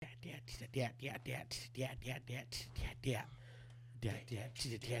I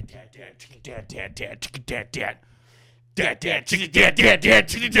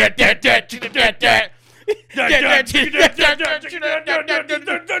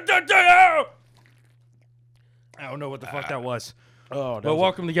don't know what the fuck that was. Oh, But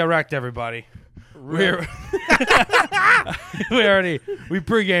welcome to Get Wrecked, everybody. Really? We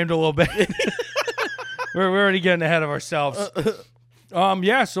pre-gamed a little bit. we're already getting ahead of ourselves.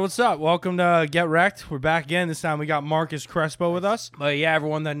 So what's up? Welcome to Get Wrecked. We're back again. This time we got Marcus Crespo with us. But yeah,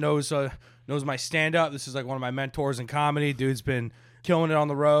 everyone that knows my stand-up. This is like one of my mentors in comedy. Dude's been killing it on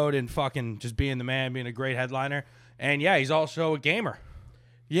the road and fucking just being the man, being a great headliner. And yeah, he's also a gamer.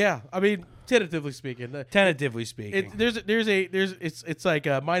 Yeah, I mean, tentatively speaking. It's like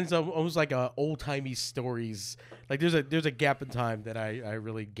mine's almost like old timey stories. Like there's a gap in time that I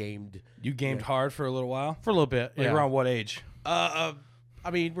really gamed. You gamed hard for a little while? For a little bit. Like around what age? I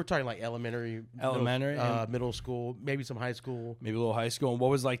mean, we're talking like elementary, middle school, maybe some high school, maybe a little high school. And what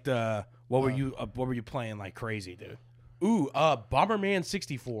was like what were you playing like crazy, dude? Bomberman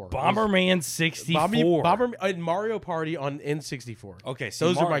 64. Bomberman 64. And Mario Party on N64. Okay, so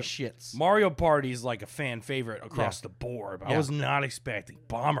those are my shits. Mario Party is like a fan favorite across the board. I was not expecting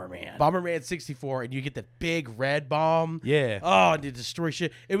Bomberman. Bomberman 64, and you get the big red bomb. Yeah. Oh, and you destroy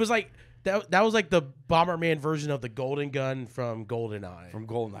shit. It was like that was like the Bomberman version of the golden gun from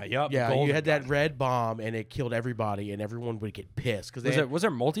GoldenEye. Yep. Yeah, you had that red bomb, and it killed everybody, and everyone would get pissed. Was there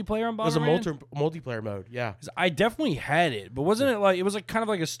multiplayer on Bomberman? It was a multiplayer mode, yeah. I definitely had it, but wasn't it like, it was like kind of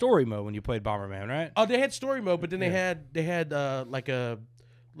like a story mode when you played Bomberman, right? Oh, they had story mode, but then they had like a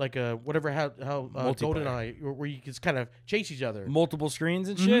whatever how GoldenEye where you could kind of chase each other, multiple screens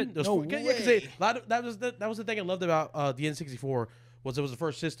and shit. That was the thing I loved about the N64. It was the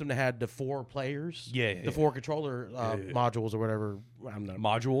first system that had the 4 players, the 4 controller modules or whatever. I'm not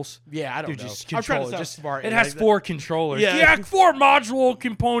modules. Yeah, I don't know. I'm trying to sound smart. It has 4 controllers. Yeah, 4 module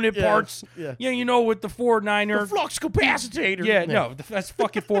component parts. Yeah, you know, with the 4-9er. The flux capacitor. Yeah, no, that's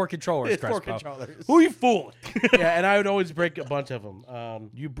fucking 4 controllers. It's 4 controllers. Who you fooling? Yeah, and I would always break a bunch of them.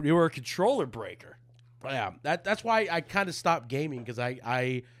 You were a controller breaker. Yeah, that's why I kind of stopped gaming, because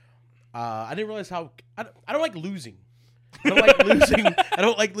I didn't realize how I don't like losing. I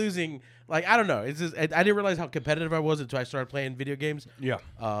don't like losing. Like, I don't know. It's just I didn't realize how competitive I was until I started playing video games. Yeah.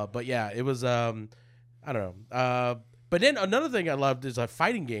 But yeah, it was I don't know. But then another thing I loved is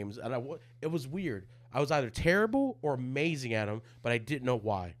fighting games, and it was weird. I was either terrible or amazing at them, but I didn't know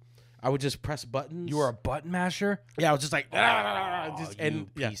why. I would just press buttons. You were a button masher? Yeah, I was just like,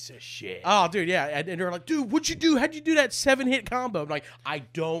 piece of shit. Oh, dude, yeah. And they were like, dude, what'd you do? How'd you do that 7-hit combo? I'm like, I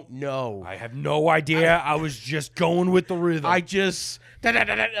don't know. I have no idea. I was just going with the rhythm. I just...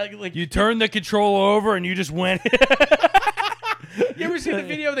 like, you turned the controller over and you just went... You ever seen the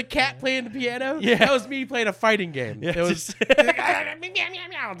video of the cat playing the piano? Yeah. That was me playing a fighting game. Yeah, it was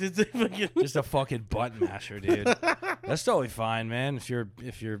just a fucking button masher, dude. That's totally fine, man. If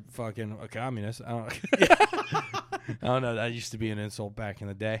you're fucking a communist, I don't know. That used to be an insult back in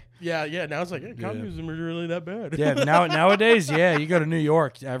the day. Yeah. Now it's like, communism is really that bad. Yeah. Nowadays, you go to New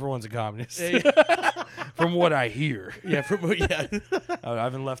York, everyone's a communist. From what I hear. Yeah. I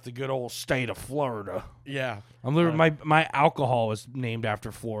haven't left the good old state of Florida. Yeah. I'm literally my alcohol is named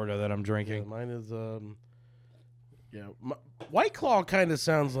after Florida that I'm drinking. Yeah, mine is White Claw kind of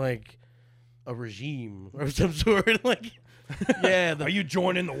sounds like a regime or some sort. Like, yeah. Are you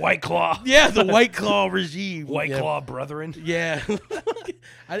joining the White Claw? Yeah, the White Claw regime. White Claw brethren. Yeah.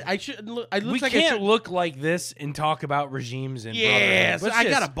 I should. We can't look like this and talk about regimes and brotherhood. I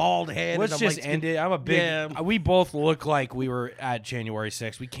got a bald head. Let's just end it. I'm a big. Yeah. We both look like we were at January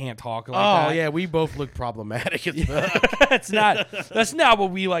 6th. We can't talk like that. Oh yeah, we both look problematic. That's not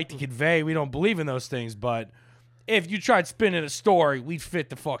what we like to convey. We don't believe in those things, but. If you tried spinning a story, we'd fit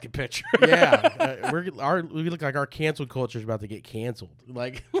the fucking picture. Yeah, we look like our cancel culture is about to get canceled.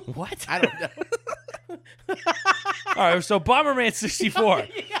 Like what? I don't know. All right, so Bomberman 64.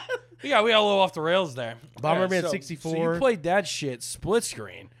 Yeah, we got a little off the rails there. Bomberman 64. So you played that shit split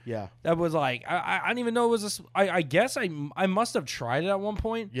screen. Yeah, that was like I didn't even know it was I guess I must have tried it at one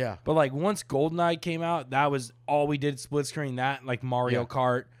point. Yeah, but like once GoldenEye came out, that was all we did, split screen. That like Mario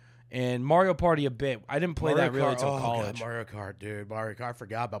Kart. And Mario Party a bit. I didn't play that really until college. God, Mario Kart, dude. Mario Kart. I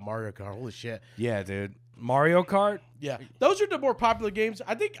forgot about Mario Kart. Holy shit. Yeah, dude. Mario Kart? Yeah. Those are the more popular games.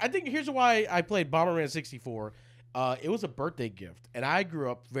 I think here's why I played Bomberman 64. It was a birthday gift. And I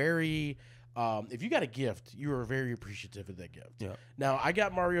grew up very... if you got a gift, you were very appreciative of that gift. Yeah. Now, I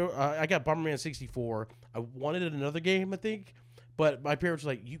got Bomberman 64. I wanted another game, I think. But my parents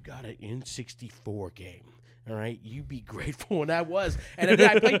were like, you got an N64 game. All right, you be grateful, and I was. And then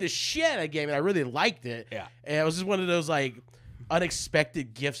I played the shit out of the game, and I really liked it. Yeah. And it was just one of those like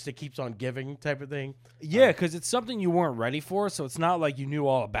unexpected gifts that keeps on giving type of thing. Yeah, because it's something you weren't ready for, so it's not like you knew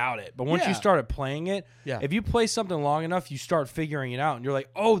all about it. But once you started playing it, if you play something long enough, you start figuring it out, and you're like,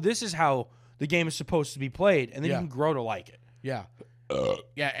 oh, this is how the game is supposed to be played, and then you can grow to like it. Yeah.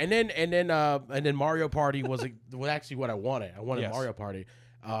 Yeah, and then Mario Party was actually what I wanted. I wanted Mario Party.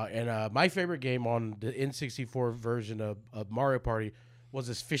 And my favorite game on the N64 version of Mario Party was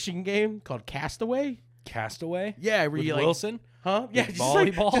this fishing game called Castaway. Castaway? Yeah, where with you like Wilson? Huh? Yeah,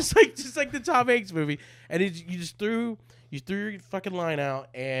 volleyball? just like the Tom Hanks movie. And you just threw your fucking line out,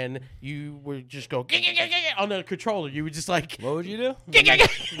 and you would just go on the controller. You would just like, what would you do?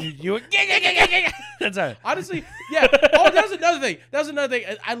 you would That's right. Honestly, yeah. Oh, that was another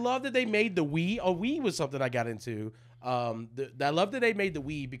thing. I love that they made the Wii. Oh, Wii was something I got into. I love that they made the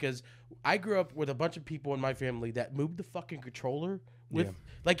Wii because I grew up with a bunch of people in my family that moved the fucking controller with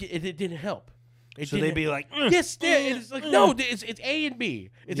like it didn't help. So they'd be like, yes, it's like no, it's A and B.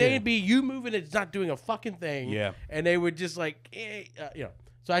 It's A and B. You moving it's not doing a fucking thing. Yeah, and they would just like,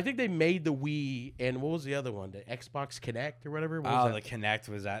 So I think they made the Wii, and what was the other one? The Xbox Kinect or whatever. The Kinect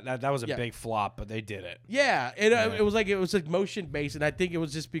was that was a big flop, but they did it. Yeah, and it was like motion based, and I think it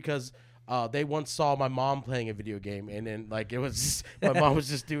was just because they once saw my mom playing a video game, and then like it was just, my mom was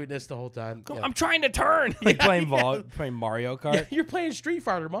just doing this the whole time. Yeah. I'm trying to turn, like playing Mario Kart. Yeah, you're playing Street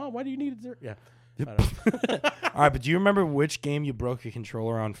Fighter, Mom. Why do you need it? Yeah. All right, but do you remember which game you broke your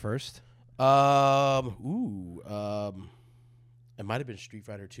controller on first? It might have been Street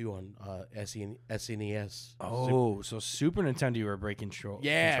Fighter 2 on SNES. Oh, so Super Nintendo you were breaking controllers.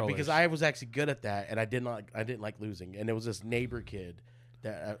 Yeah, because I was actually good at that, and I didn't like losing. And there was this neighbor kid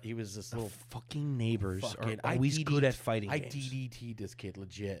that he was this little fucking neighbors are always good at fighting games. I DDT'd this kid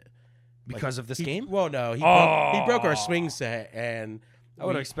legit because of this game. Well, no, he broke our swing set, and I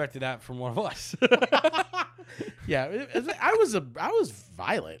would have expected that from one of us. Yeah, I was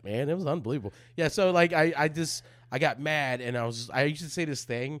violent, man. It was unbelievable. Yeah, so like I got mad, and I used to say this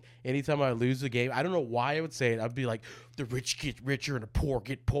thing anytime I lose the game. I don't know why I would say it. I'd be like, the rich get richer and the poor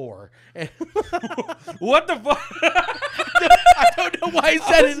get poor. And what the fuck? I don't know why I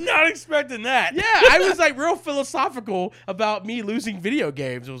said it. Not expecting that. Yeah, I was like real philosophical about me losing video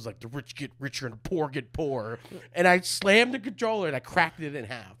games. It was like the rich get richer and the poor get poor. And I slammed the controller and I cracked it in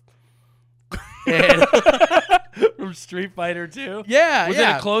half. And from Street Fighter 2? Yeah, Was it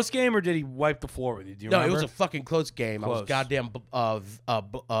a close game, or did he wipe the floor with you? Do you remember? No, it was a fucking close game. Close. I was goddamn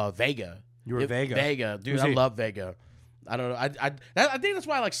Vega. You were Vega? Vega. Dude, I love Vega. I don't know. I think that's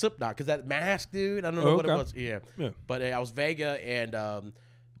why I like Slipknot, because that mask, dude. I don't know what it was. Yeah. But I was Vega, and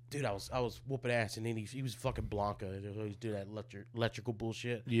dude, I was whooping ass, and then he was fucking Blanca. He always do that electrical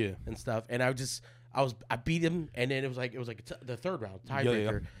bullshit. Yeah. And stuff. And I beat him, and then it was like the third round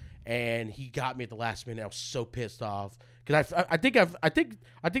tiebreaker. Yeah. And he got me at the last minute. I was so pissed off because I think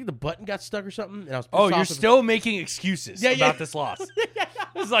the button got stuck or something. And I was pissed off. You're still making excuses about this loss.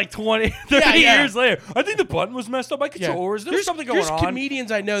 It's like 20, 30 years later. I think the button was messed up. My controllers. There's something going on. There's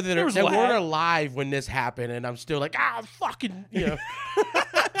comedians I know that weren't alive when this happened, and I'm still like, fucking,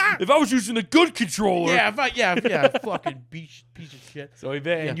 If I was using a good controller, fucking piece of shit. So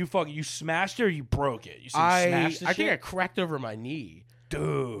you smashed it or you broke it? You smashed I think I cracked over my knee.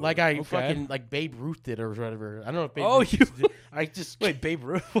 Dude, like fucking like Babe Ruth did or whatever. I don't know if Babe Ruth did. I just wait, Babe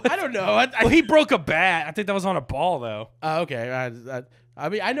Ruth. I don't know. He broke a bat. I think that was on a ball though. Okay. I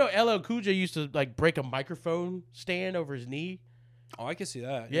mean, I know LL Cool J used to like break a microphone stand over his knee. Oh, I can see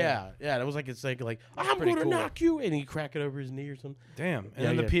that. Yeah. That was like I'm gonna knock you, and he crack it over his knee or something. Damn. And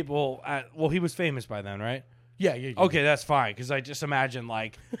then the people he was famous by then, right? Yeah. Okay, that's fine, because I just imagine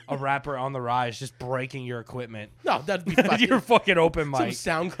like a rapper on the rise just breaking your equipment. No, that'd be fucking your fucking open mic.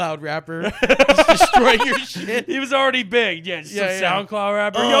 Some SoundCloud rapper just destroying your shit. He was already big. Yeah, some SoundCloud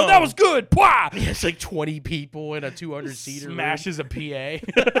rapper. Yo, that was good. Pwah! Yeah, it's like 20 people in a 200-seater smashes a PA.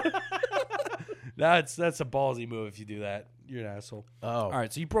 That's a ballsy move if you do that. You're an asshole. Oh. All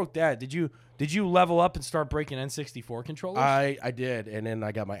right, so you broke that. Did you level up and start breaking N64 controllers? I did, and then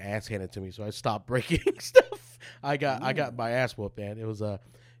I got my ass handed to me, so I stopped breaking stuff. I got my ass whooped, man. It was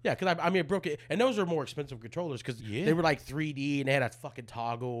because I broke it, and those are more expensive controllers because they were like 3D and they had a fucking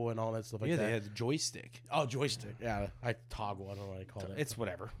toggle and all that stuff like that. Yeah, they had the joystick. Oh, joystick. Yeah, I toggle. I don't know what I call it. It's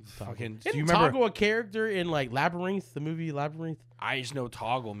whatever. Fucking. Do you remember toggle a character in like Labyrinth, the movie Labyrinth? I just know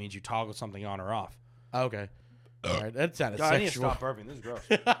toggle means you toggle something on or off. Okay. All right, that sounded sexual. I need to stop burping. This is gross.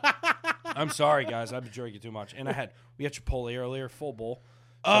 I'm sorry, guys. I've been drinking too much, and we had Chipotle earlier, full bowl.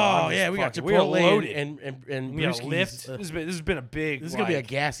 Oh yeah, we got we are Chipotle loaded. and We got brewskis. lift. This has been a big. This is gonna be a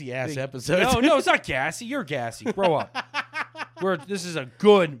gassy ass episode. No, it's not gassy. You're gassy. Grow up. This is a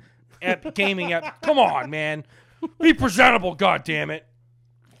good gaming app. Come on, man. Be presentable, goddammit.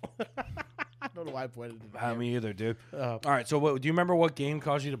 I don't know why I pointed to that. Me either, dude. All right, so do you remember what game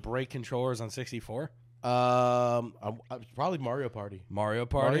caused you to break controllers on 64? Probably Mario Party. Mario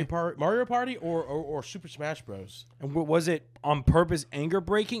Party? Mario Party or Super Smash Bros. And was it on purpose anger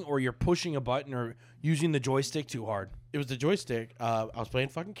breaking, or you're pushing a button or using the joystick too hard? It was the joystick. I was playing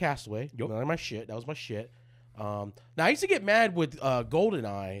fucking Castaway. Yep. My shit. That was my shit. Now, I used to get mad with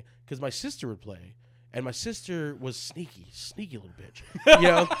GoldenEye because my sister would play. And my sister was sneaky little bitch. You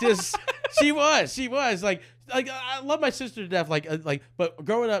know, she was like I love my sister to death. But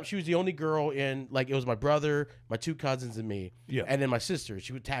growing up, she was the only girl in, like, it was my brother, my two cousins, and me. Yeah. And then my sister,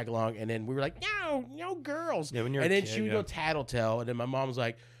 she would tag along, and then we were like, no girls. Yeah, when you're and then she would go tattletale, and then my mom was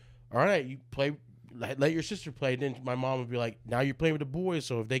like, all right, you play, let your sister play. And then my mom would be like, now you're playing with the boys,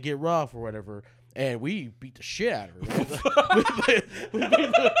 so if they get rough or whatever. And we beat the shit out of her.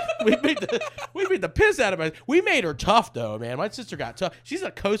 we beat the piss out of her. We made her tough, though, man. My sister got tough. She's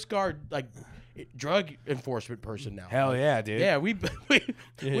a Coast Guard, like, drug enforcement person now. Hell yeah, dude. Yeah, we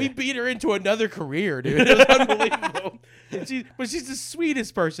beat her into another career, dude. It was unbelievable. But she's the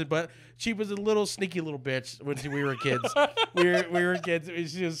sweetest person. But she was a little sneaky little bitch when we were kids. we were kids.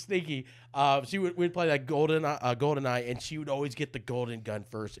 She was sneaky. We'd play like GoldenEye, and she would always get the golden gun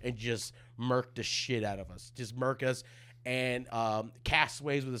first and just murk the shit out of us. Just murk us. And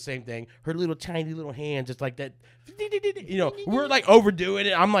Castaways were the same thing. Her little tiny little hands, just like that. You know, we're like overdoing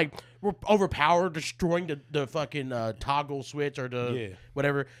it. I'm like, we're overpowered, destroying the fucking toggle switch or the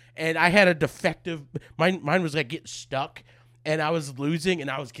whatever. And I had a defective. Mine was like getting stuck, and I was losing, and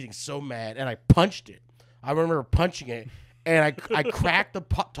I was getting so mad, and I punched it. I remember punching it, and I cracked the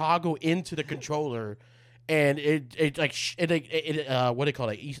toggle into the controller, and it what do you call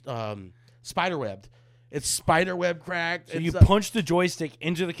it? Spiderwebbed. It's spiderweb cracked. So you punched the joystick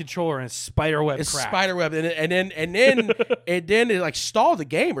into the controller and it's spiderweb cracked. It's spiderweb, and then it like stalled the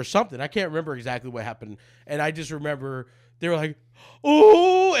game or something. I can't remember exactly what happened. And I just remember they were like,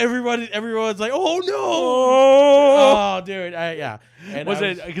 "Oh!" Everyone's like, "Oh no!" Oh, dude, yeah. And was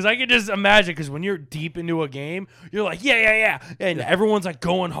it because I could just imagine, because when you're deep into a game, you're like, yeah, and everyone's like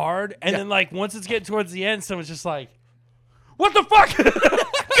going hard, and then like once it's getting towards the end, someone's just like, "What the fuck?"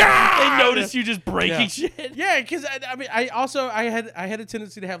 They notice you just breaking shit. Yeah, because I mean, I had a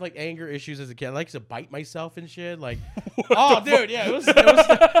tendency to have like anger issues as a kid. I like to bite myself and shit. Like, dude, yeah, it was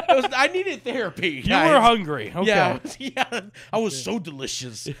I needed therapy. You were hungry. Okay. Yeah, I was so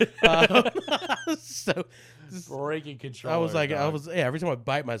delicious. So breaking control. I was every time I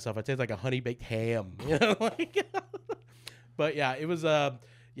bite myself, I taste like a honey baked ham. You know, like, but yeah, it was So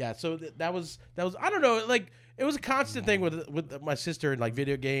that was I don't know, like. It was a constant thing with my sister and like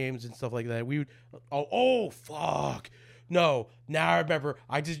video games and stuff like that. We would, fuck. No, now I remember.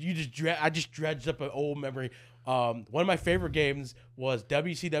 I just dredged up an old memory. One of my favorite games was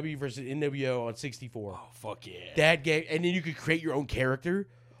WCW versus NWO on 64. Oh, fuck yeah. That game, and then you could create your own character.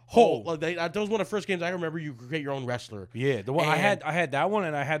 That was one of the first games I remember. You could create your own wrestler. Yeah, the one I had that one,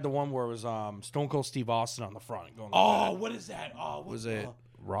 and I had the one where it was Stone Cold Steve Austin on the front. Going like what is that? Was it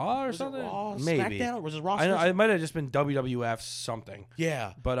Raw or something? Raw, maybe. SmackDown? Was it Raw? I might have just been WWF something.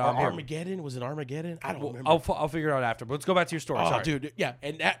 Yeah, but Armageddon, was it Armageddon? I don't remember. I'll figure it out after. But let's go back to your story. Sorry. Dude, yeah,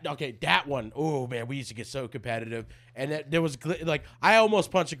 and that one. Oh man, we used to get so competitive, and there was like I almost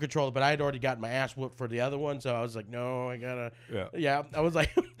punched a controller, but I had already gotten my ass whooped for the other one, so I was like, no, I gotta. Yeah, I was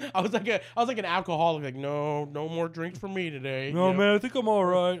like, I was like an alcoholic, like no more drinks for me today. No, man, I think I'm all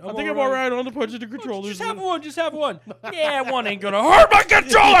right. I think I'm all right on the punch of the controller. Just have one. Yeah, one ain't gonna hurt my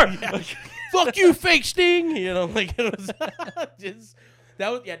controller. Fuck you, fake Sting. You know, like it was just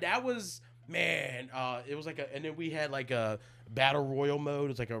that was man. It was like and then we had like a battle royal mode.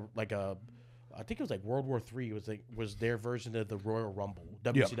 It was like a I think it was like World War III. It was their version of the Royal Rumble,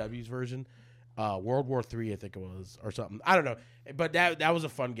 WCW's version. World War III, I think it was, or something. I don't know, but that was a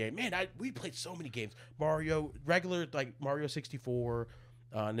fun game, man. We played so many games. Regular like Mario 64,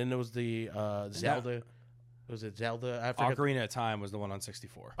 and then there was the Zelda. Was it Zelda? Ocarina of Time was the one on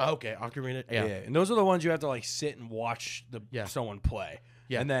 64. Oh, okay, Ocarina. Yeah, and those are the ones you have to like sit and watch someone play.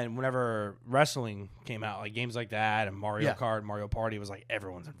 Yeah, and then whenever wrestling came out, like games like that and Mario Kart, Mario Party, was like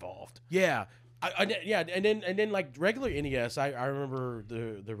everyone's involved. Yeah, and then like regular NES, I remember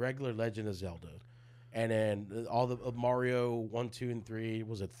the regular Legend of Zelda, and then all the Mario 1, 2, and 3.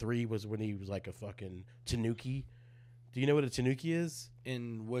 Was it 3? Was when he was like a fucking Tanuki. Do you know what a Tanuki is?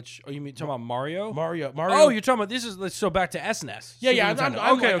 In which? Oh, you mean talking about Mario? Mario. Oh, you're talking about this is so back to SNES. Yeah.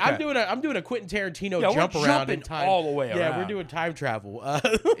 Okay. I'm doing a Quentin Tarantino jump we're around in jumping time. all the way around. Yeah, we're doing time travel.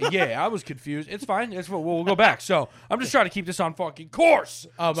 Yeah, I was confused. It's fine. We'll go back. So I'm just trying to keep this on fucking course.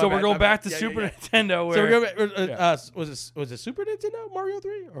 So we're going back to Super Nintendo. Where, so we're going. Was it Super Nintendo Mario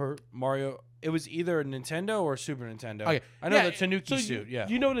 3 or Mario? It was either a Nintendo or Super Nintendo. Okay. I know the Tanuki suit.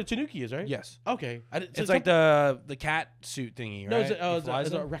 You know what a Tanuki is, right? Yes. Okay. It's like the cat suit thingy, right? No,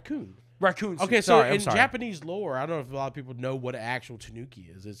 it's a raccoon. Raccoon suit. Okay, so in Japanese lore, I don't know if a lot of people know what an actual Tanuki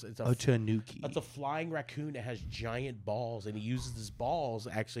is. It's a Tanuki. It's a flying raccoon that has giant balls, and he uses his balls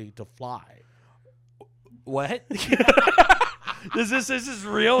actually to fly. What? This is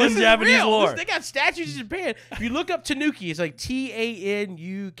real in Japanese lore. They got statues in Japan. If you look up Tanuki, it's like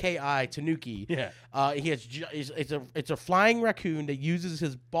Tanuki. Tanuki. Yeah. He has it's a flying raccoon that uses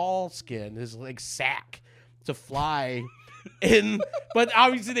his ball skin, his like sack, to fly. But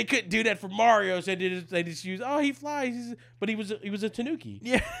obviously they couldn't do that for Mario, so they just use he flies, but he was a Tanuki.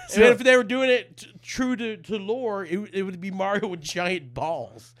 Yeah. So if they were doing it true to lore, it would be Mario with giant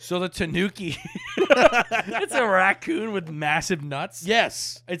balls. So the Tanuki, it's a raccoon with massive nuts.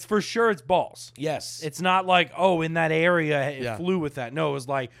 Yes, it's for sure. It's balls. Yes, it's not like in that area it flew with that. No, it was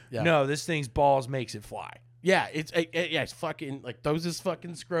like no, this thing's balls makes it fly. Yeah, it's fucking like throws his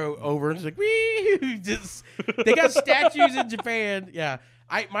fucking scrote over and it's like wee. Just they got statues in Japan. Yeah,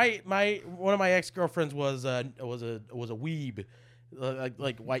 my one of my ex-girlfriends was a weeb,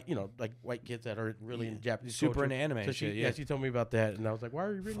 like white like white kids that are really in Japanese super culture. into anime. So shit, she told me about that and I was like, why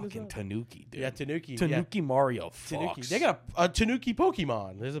are you reading fucking this? Tanuki, dude. Yeah, Tanuki. Tanuki Mario. Tanuki. They got a Tanuki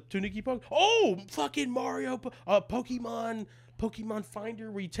Pokemon. There's a Tanuki Pokemon. Oh, fucking Mario Pokemon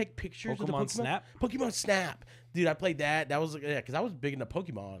Finder where you take pictures of the Pokemon. Snap? Pokemon Snap. Dude, I played that. That was because I was big into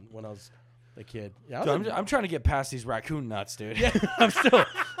Pokemon when I was a kid. Yeah, I'm trying to get past these raccoon nuts, dude. Yeah.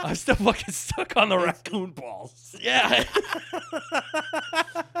 I'm still fucking stuck on the raccoon balls. Yeah.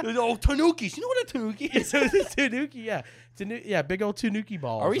 Tanukis. You know what a Tanuki is? Tanuki, yeah. Yeah, big old Tanuki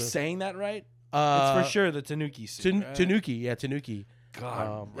balls. Are we saying that right? It's for sure the Tanuki suit. Tanuki, yeah, Tanuki.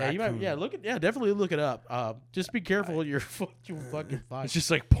 God, definitely look it up. Just be careful with your fucking fly. It's just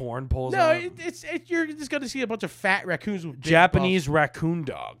like porn pulls. No, it's you're just gonna see a bunch of fat raccoons with big Japanese raccoon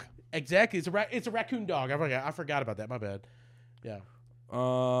dog. Exactly, it's a raccoon dog. I forgot about that. My bad. Yeah.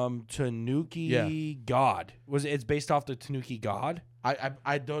 Tanuki God. It's based off the Tanuki God?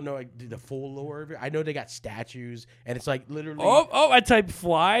 I don't know the full lore of it. I know they got statues and it's like literally I type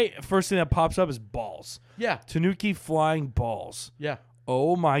fly. First thing that pops up is balls. Yeah. Tanuki flying balls. Yeah.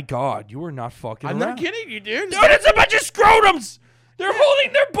 Oh my God. You are not fucking I'm around. not kidding you, dude. Dude, it's a bunch of scrotums. They're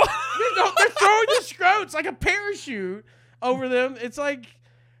holding their balls. They're throwing the scrotes like a parachute over them. It's like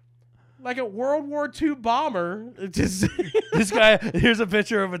a World War II bomber. It just this guy, here's a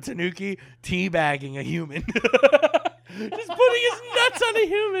picture of a Tanuki teabagging a human. Just putting his nuts on a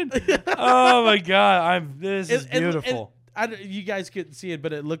human. Oh my God. This is beautiful. You guys couldn't see it,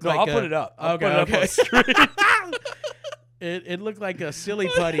 but it looked I'll put it up. I'll put it up on the screen. It looked like a silly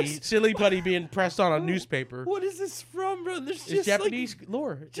putty being pressed on a newspaper. What is this from, bro? There's just Japanese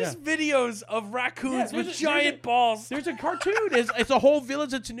lore. Just videos of raccoons with giant balls. There's a cartoon. It's a whole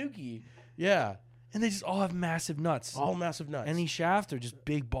village of Tanuki. Yeah. And they just all have massive nuts. All massive nuts. Any shaft or just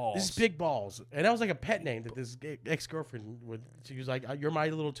big balls? This is big balls. And that was like a pet name that this ex-girlfriend would. She was like, "You're my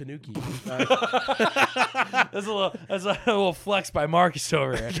little Tanuki." That's a little flex by Marcus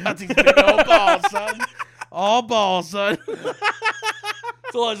over here. Got these big old balls, son. All balls, son.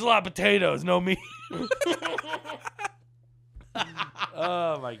 There's a lot of potatoes, no meat.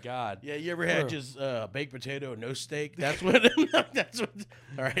 Oh my God! Yeah, you ever had just baked potato, no steak? That's what. That's what.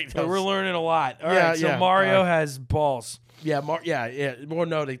 All right, so we're learning a lot. All right, so Mario has balls. Yeah, Well,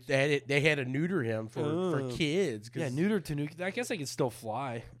 no, they had to neuter him for kids. Yeah, neuter Tanuki. I guess they can still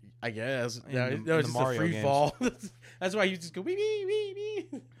fly. I guess. No, it's just a free fall. That's why you just go wee wee wee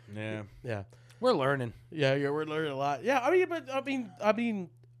wee. Yeah, yeah. We're learning. Yeah, we're learning a lot. Yeah, I mean.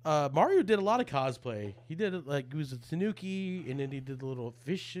 Mario did a lot of cosplay. He did it like he was a Tanuki, and then he did the little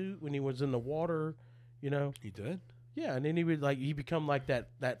fish suit when he was in the water. You know, he did. Yeah, and then he become like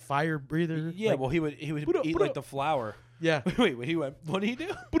that fire breather. Yeah, like, well, he would eat like the flower. Yeah. Wait, he went. What did he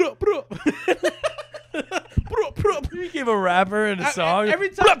do? You give a rapper in a song every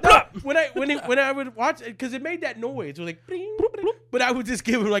time. When I would watch it, because it made that noise, it was like, but I would just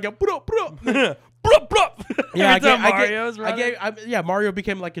give him like a. Yeah, Mario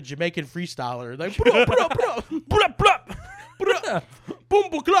became like a Jamaican freestyler, like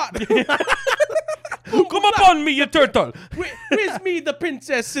come upon me, you turtle. Where's me, the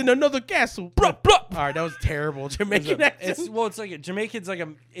princess, in another castle? All right, that was terrible. Jamaican accent. It's like Jamaican's like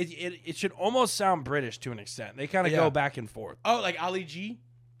it should almost sound British to an extent. They kind of go back and forth. Oh, like Ali G?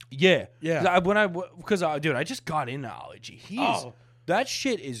 Yeah. Yeah. Because dude, I just got into Ali G. That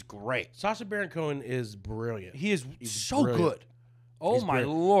shit is great. Sacha Baron Cohen is brilliant. He's so brilliant. good. Oh He's my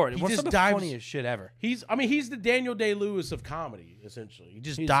brilliant. lord! He What's just the dives- funniest shit ever? He's the Daniel Day-Lewis of comedy, essentially. He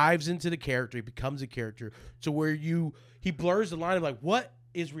just dives into the character. He becomes a character to where he blurs the line of like, what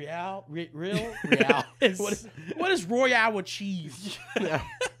is real? What is Royale with cheese? Yeah.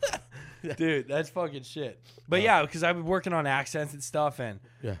 Dude, that's fucking shit. But yeah, because I've been working on accents and stuff, and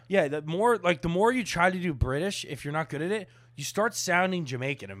the more you try to do British, if you're not good at it, you start sounding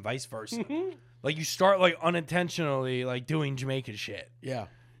Jamaican and vice versa. Like you start like unintentionally like doing Jamaican shit. Yeah.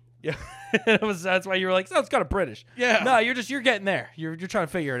 Yeah. That's why you were like, sounds kind of British. Yeah. No, you're getting there. You're trying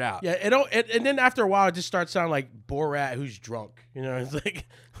to figure it out. Yeah. And then after a while, it just starts sounding like Borat who's drunk. You know, it's like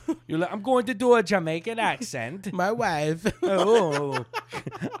you're like, I'm going to do a Jamaican accent. My wife. Oh,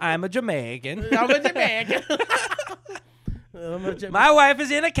 I'm a Jamaican. I'm a Jamaican. My wife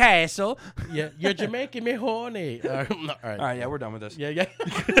is in a castle. Yeah, you're Jamaican me horny. All right, yeah, we're done with this. Yeah.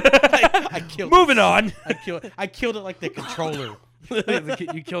 I killed. Moving on. I killed it like the controller.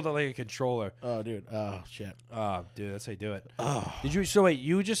 You killed it like a controller. Oh, dude. Oh, shit. Oh, dude, that's how you do it. Oh. Did you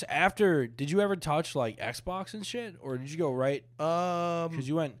ever touch like Xbox and shit, or did you go right? Because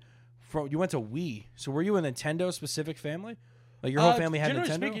you went to Wii. So were you a Nintendo specific family? Like your whole family had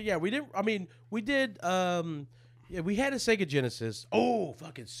Nintendo? Speaking, yeah, we did. I mean, we did. Yeah, we had a Sega Genesis. Oh,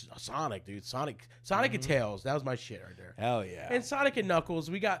 fucking Sonic, dude. Sonic and Tails. That was my shit right there. Hell yeah. And Sonic and Knuckles.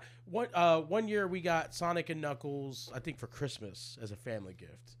 We got one year we got Sonic and Knuckles, I think for Christmas as a family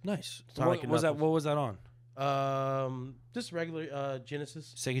gift. Nice. Sonic What was that on? Just regular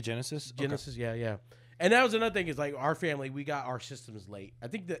Genesis. Sega Genesis? Genesis, okay. Yeah. And that was another thing is like our family, we got our systems late. I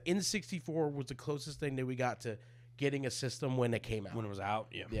think the N64 was the closest thing that we got to getting a system when it came out. When it was out,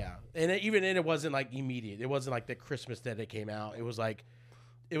 yeah. Yeah. And even then, it wasn't like immediate. It wasn't like the Christmas that it came out. It was like,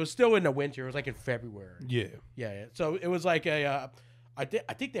 it was still in the winter. It was like in February. Yeah. Yeah. So it was like I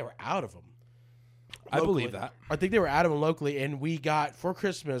think they were out of them. I believe that. I think they were out of them locally. And we got for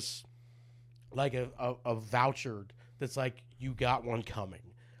Christmas like a voucher that's like, you got one coming.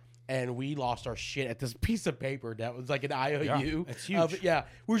 And we lost our shit at this piece of paper that was like an IOU. Yeah, it's huge. Yeah.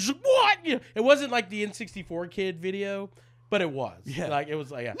 We're just like, what? Yeah. It wasn't like the N64 kid video, but it was. Yeah. Like, it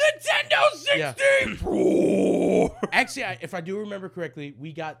was like, yeah. Nintendo 64! Actually, if I do remember correctly,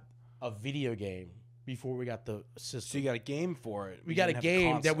 we got a video game before we got the system. So you got a game for it. We got a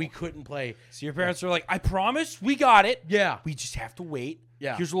game that we couldn't play. So your parents were like, I promise, we got it. Yeah. We just have to wait.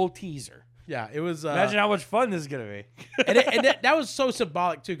 Yeah. Here's a little teaser. Yeah, it was. Imagine how much fun this is gonna be. and that was so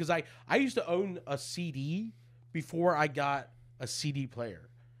symbolic too, because I used to own a CD before I got a CD player,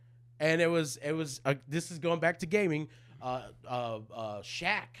 and it was this is going back to gaming.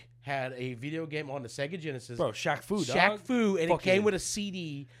 Shaq had a video game on the Sega Genesis. Bro, Shaq Fu, dog. Shaq Fu, and Fuck it came yeah. with a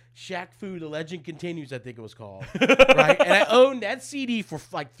CD. Shaq Fu, The Legend Continues, I think it was called. Right? And I owned that CD for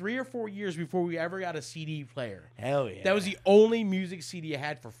like 3 or 4 years before we ever got a CD player. Hell yeah. That was the only music CD I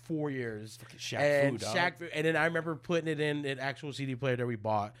had for 4 years. Shaq Fu, dog. And then I remember putting it in an actual CD player that we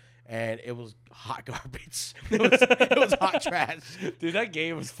bought, and it was hot garbage. It was hot trash. Dude, that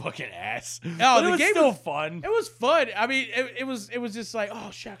game was fucking ass. Oh, the game was still fun. It was fun. I mean, it was just like,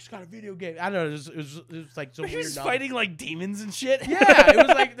 oh, Shaq's got a video game. I don't know. It was like so He weird. was fighting like demons and shit. Yeah, it was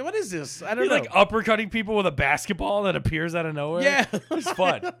like, what is this? I don't know. Like uppercutting people with a basketball that appears out of nowhere. Yeah, it was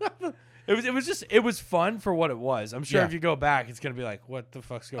fun. It was fun for what it was. I'm sure if you go back, it's gonna be like, what the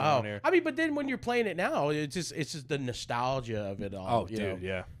fuck's going on here? I mean, but then when you're playing it now, it's just the nostalgia of it all. Oh, dude, know?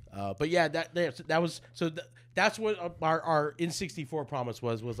 yeah. But yeah, that was so. That's what our N64 promise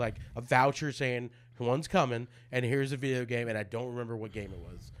was like a voucher saying one's coming and here's a video game, and I don't remember what game it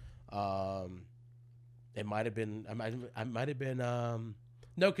was. It might have been. I might have been.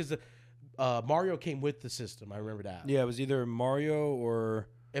 No, because Mario came with the system. I remember that. Yeah, it was either Mario or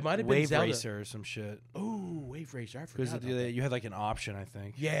it might have been Wave Zelda. Racer or some shit. Oh, Wave Racer! I forgot Because you had like an option, I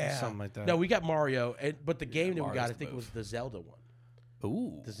think. Yeah, something like that. No, we got Mario, but the game that we Mario's got, I think, was the Zelda one.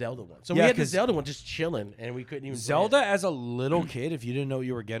 Ooh. The Zelda one. So Yeah, we had the 'cause Zelda one just chilling, and we couldn't even Zelda play it. as a little kid, if you didn't know what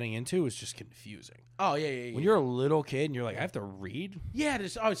you were getting into, was just confusing. Oh yeah. When you're a little kid and you're like, I have to read. Yeah,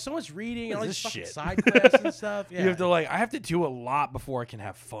 there's so much reading and all these fucking shit? side quests and stuff. Yeah. You have to I have to do a lot before I can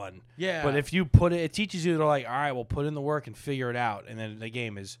have fun. Yeah. But if you it teaches you to like, all right, well, put in the work and figure it out, and then the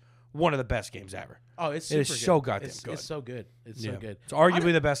game is one of the best games ever. Oh, it's It is super good. so goddamn good. It's so good. It's so good. It's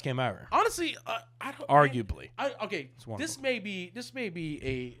arguably the best game ever. Honestly, I don't. Arguably. Okay. one of This may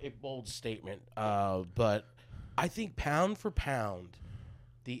be a bold statement, but I think pound for pound,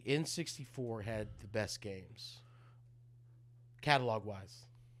 the N64 had the best games, catalog wise.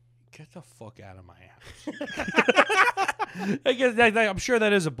 Get the fuck out of my house. I guess I'm sure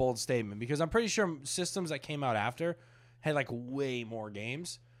that is a bold statement because I'm pretty sure systems that came out after had like way more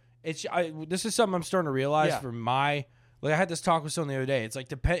games. This is something I'm starting to realize for my. Like I had this talk with someone the other day. It's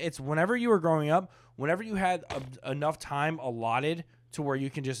like it's whenever you were growing up, whenever you had enough time allotted to where you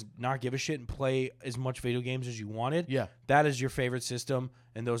can just not give a shit and play as much video games as you wanted. Yeah, that is your favorite system,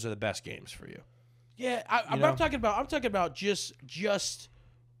 and those are the best games for you. Yeah, I'm talking about just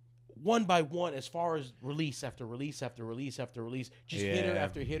one by one as far as release after release after release after release, just hitter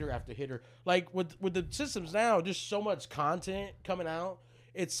after hitter after hitter. Like with the systems now, there's so much content coming out.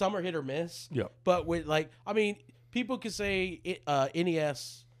 It's some are hit or miss. Yeah, but with people could say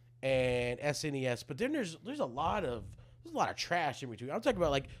NES and SNES, but then there's a lot of trash in between. I'm talking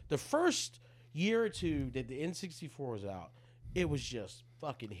about like the first year or two that the N64 was out, it was just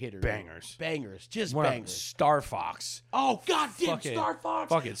fucking hitters, bangers, just bangers. Star Fox. Oh goddamn, Star Fox!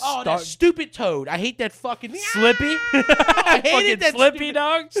 Fucking that stupid Toad. I hate that fucking Slippy. I hated that Slippy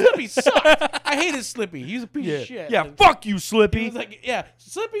dog. Slippy sucked. I hated Slippy. He was a piece of shit. Yeah, fuck you, Slippy. He was like,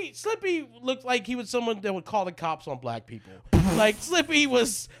 Slippy looked like he was someone that would call the cops on black people. Like Slippy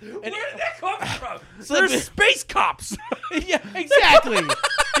was. Where did that come from? Slippy, they're space cops. Yeah, exactly.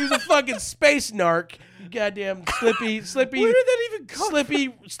 He was a fucking space narc. Goddamn Slippy. Where did that even come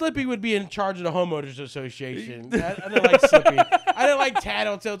from? Slippy would be in charge of the homeowners association. I didn't like Slippy. I didn't like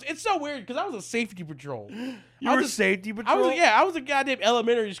Tattletales. It's so weird because I was a safety patrol. You were safety patrol? I was a goddamn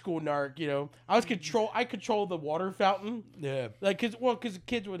elementary school narc. You know, I controlled the water fountain. Yeah, like because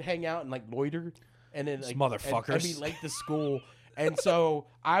kids would hang out and like loiter, and then like motherfuckers. I'd be late to school. And so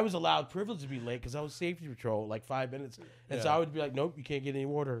I was allowed privilege to be late because I was safety patrol like 5 minutes. And so I would be like, nope, you can't get any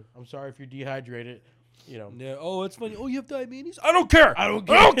water. I'm sorry if you're dehydrated. You know. Yeah. Oh, it's funny. Oh, you have diabetes? I don't care. I don't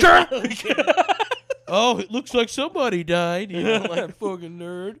care. Oh, it looks like somebody died. You know, like fucking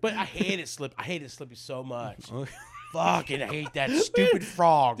nerd. But I hated Slippy so much. Fucking hate that stupid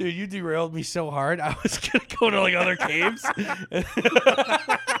frog. Dude, you derailed me so hard. I was going to go to like other games.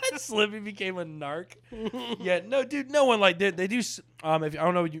 Slippy became a narc. Yeah, no, dude, no one like they do. If I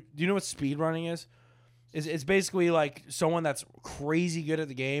don't know, do you know what speed running is? It's basically like someone that's crazy good at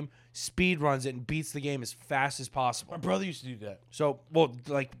the game speed runs it and beats the game as fast as possible. My brother used to do that. So,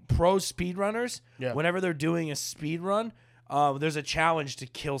 like pro speed runners, whenever they're doing a speed run, there's a challenge to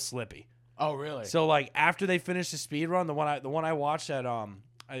kill Slippy. Oh, really? So, like after they finish the speed run, the one I watched at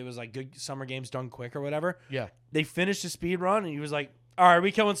it was like Good Summer Games Done Quick or whatever. Yeah, they finished the speed run and he was like, all right, are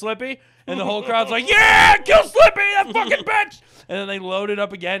we killing Slippy? And the whole crowd's like, yeah, kill Slippy, that fucking bitch. And then they load it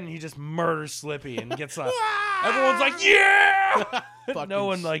up again, and he just murders Slippy and gets up. Everyone's like, yeah. No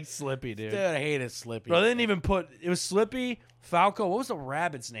one likes Slippy, dude. Dude, I hated Slippy. Bro, they didn't even it was Slippy, Falco. What was the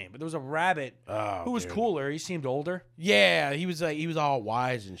rabbit's name? But there was a rabbit who was cooler. He seemed older. Yeah, he was all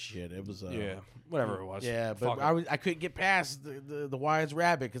wise and shit. It was whatever it was. Yeah, but I couldn't get past the wise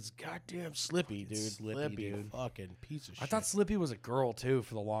rabbit because goddamn Slippy, dude. Slippy, dude. Fucking piece of shit. I thought Slippy was a girl too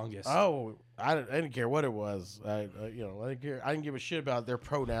for the longest. Oh, I didn't care what it was. I didn't care. I didn't give a shit about their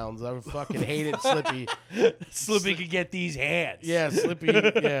pronouns. I fucking hated Slippy. Slippy could get these hands. Yeah, Slippy.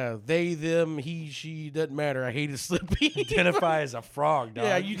 Yeah, they, them, he, she, doesn't matter. I hated Slippy. Identify as a frog, dog.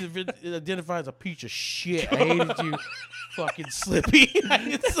 Yeah, you identify as a piece of shit. I hated you, fucking Slippy. I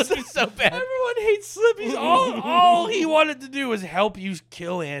hated Slippy so bad. Everyone hates Slippy. All he wanted to do was help you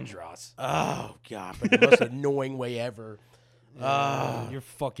kill Andros. Oh god, but the most annoying way ever. Your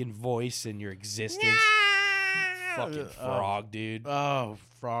fucking voice and your existence. Fucking frog, dude. Oh,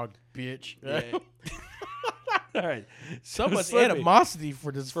 frog, bitch. Yeah. All right. So much animosity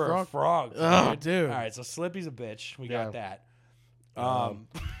for this frog. Oh, dude. All right, so Slippy's a bitch. We got that.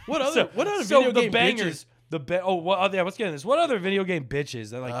 What other video game bangers? Let's get into this. What other video game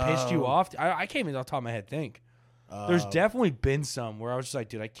bitches that like pissed you off? I can't even off the top of my head think. There's definitely been some where I was just like,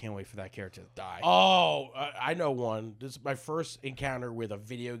 dude, I can't wait for that character to die. Oh, I know one. This is my first encounter with a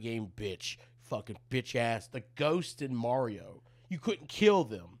video game bitch. Fucking bitch ass. The Ghost in Mario. You couldn't kill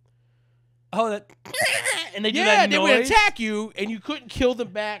them. Oh, that. And they do that noise. They would attack you, and you couldn't kill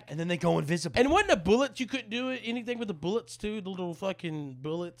them back. And then they go invisible. And wasn't the bullets, you couldn't do anything with the bullets, too? The little fucking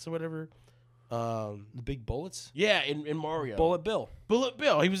bullets or whatever. The big bullets? Yeah, in Mario. Bullet Bill.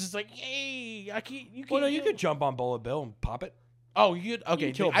 He was just like, hey, I can't. You can't. Well, no, you could jump on Bullet Bill and pop it. Oh, you could. Okay,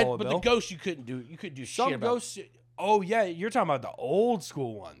 you kill Bullet Bill. But the ghost, you couldn't do. You couldn't do some shit about. Ghosts. Oh yeah, you're talking about the old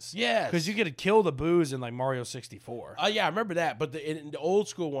school ones. Yeah, because you could kill the boos in like Mario 64. Oh yeah, I remember that. But in the old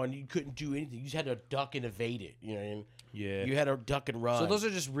school one, you couldn't do anything. You just had to duck and evade it. You know what I mean? Yeah. You had to duck and run. So those are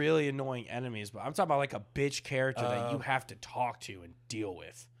just really annoying enemies. But I'm talking about like a bitch character that you have to talk to and deal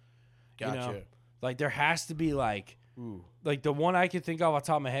with. Gotcha. You know? Like there has to be like the one I could think of off the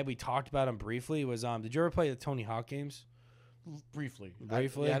top of my head. We talked about him briefly. Was did you ever play the Tony Hawk games? Briefly. I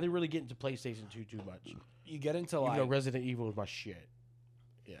didn't really get into PlayStation 2 too much. You get into Even like though Resident Evil was my shit.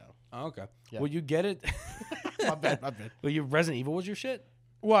 Yeah. Oh, okay. Yeah. Well, you get it. My bad. Well, you Resident Evil was your shit.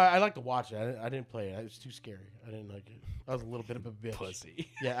 Well, I like to watch it. I didn't play it. It was too scary. I didn't like it. I was a little bit of a bitch. Pussy.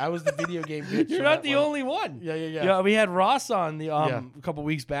 Yeah, I was the video game bitch. You're not the only one. Yeah. Yeah, we had Ross on the a couple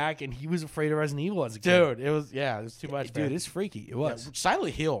weeks back, and he was afraid of Resident Evil as a kid. Dude, it was too much. Dude, man. it's freaky. It was. Yeah,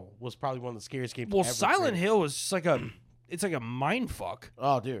 Silent Hill was probably one of the scariest games. Well, ever Silent created. Hill was just like it's like a mind fuck.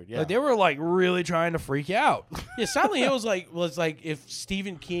 Oh, dude, yeah. Like they were like really trying to freak you out. Yeah, Silent Hill was like if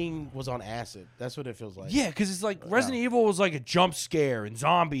Stephen King was on acid. That's what it feels like. Yeah, because it's like Resident Evil was like a jump scare and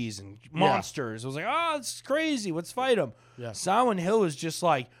zombies and monsters. It was like, oh, it's crazy. Let's fight them. Yeah. Silent Hill is just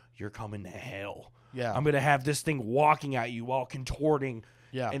like, you're coming to hell. Yeah. I'm going to have this thing walking at you while contorting.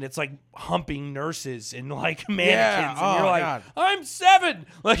 Yeah. And it's like humping nurses and like mannequins. Oh, and you're like, God. I'm 7.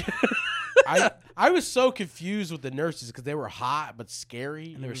 Like, I was so confused with the nurses because they were hot but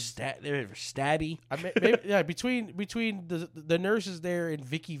scary. and they were stabby. Between the nurses there and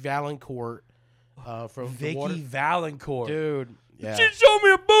Vicky Valancourt from Vicky the water, Valancourt. dude. Yeah. She showed me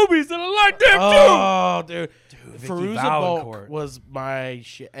her boobies and I like them Oh, dude. Vicky Feruza Valancourt. Balk was my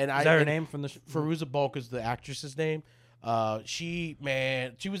shit. And Is that her name from the Feruza Balk is the actress's name. She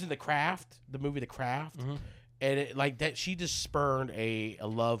was in The Craft, the movie The Craft. Mm-hmm. And it, like that, she just spurned a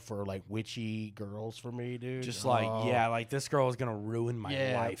love for like witchy girls for me, dude. Just like, like this girl is gonna ruin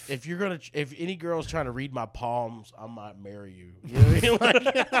my life. If any girl's trying to read my palms, I might marry you. You know what I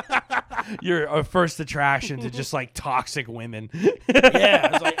mean? Like, You're a first attraction to just like toxic women.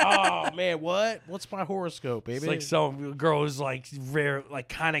 yeah, it's like, oh man, what's my horoscope, baby? It's like some girl who's like rare, like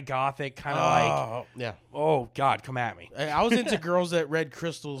kind of gothic, kind of yeah. Oh God, come at me. I was into girls that read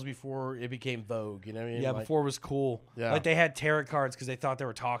crystals before it became Vogue. You know what I mean? Yeah, like, before it was cool. Yeah. Like they had tarot cards because they thought they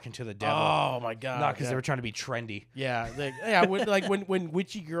were talking to the devil. Oh my God! Not because they were trying to be trendy. Yeah, when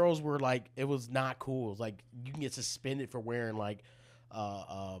witchy girls were like, it was not cool. It was like you can get suspended for wearing like,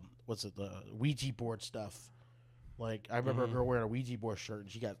 what's it, the Ouija board stuff. Like I remember a girl wearing a Ouija board shirt, and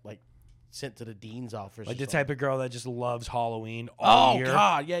she got like sent to the dean's office. Like the type of girl that just loves Halloween all year. Oh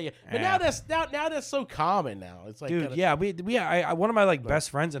God, yeah. But now that's so common now. It's like, dude, yeah, I one of my like best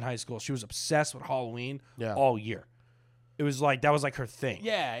friends in high school, she was obsessed with Halloween all year. It was like that was like her thing.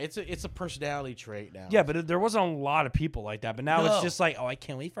 Yeah, it's a personality trait now. Yeah, but there wasn't a lot of people like that. But now it's just like, oh, I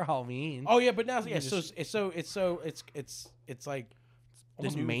can't wait for Halloween. Oh yeah, but now it's like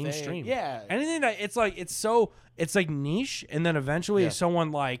almost the new mainstream. thing. Yeah, anything that it's like niche, and then eventually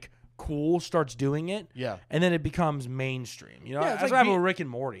someone like cool starts doing it. Yeah, and then it becomes mainstream. You know, yeah, it's that's like what happened with Rick and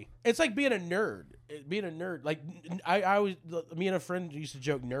Morty. It's like being a nerd. Like I always, me and a friend used to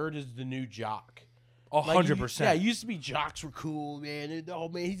joke, nerd is the new jock. 100%. Yeah, it used to be jocks were cool, man. And, oh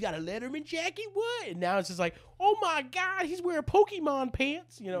man, he's got a Letterman jacket. What? And now it's just like, oh my God, he's wearing Pokemon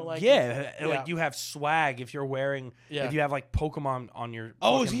pants. You know, like like you have swag if you're wearing if you have like Pokemon on your.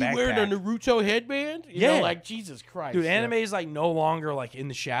 Oh, is he backpack. wearing a Naruto headband? You know, like Jesus Christ, dude. Anime is like no longer like in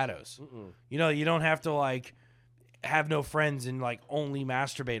the shadows. You know, you don't have to like have no friends and like only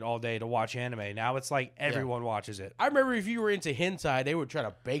masturbate all day to watch anime. Now it's like everyone watches it. I remember if you were into hentai, they would try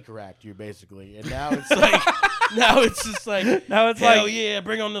to Baker act you basically, and now it's like, now it's just like, hell yeah,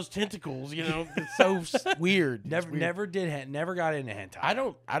 bring on those tentacles. You know, it's so weird. Never got into hentai.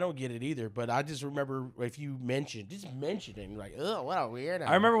 I don't get it either. But I just remember if you just mention it, and you're like, oh, what a weirdo.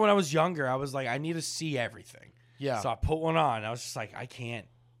 I remember when I was younger, I was like, I need to see everything. Yeah. So I put one on. I was just like, I can't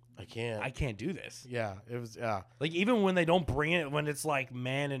do this. Yeah, it was. Like even when they don't bring it, when it's like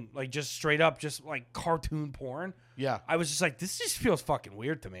man and like just straight up, just like cartoon porn. Yeah, I was just like, this just feels fucking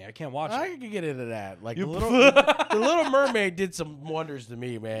weird to me. I can't watch it. I could get into that. Like the Little Mermaid did some wonders to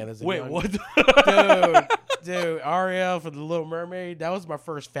me, man. What? Dude, Ariel for the Little Mermaid. That was my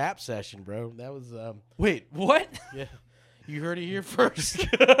first FAP session, bro. That was. Wait, what? Yeah. You heard it here first.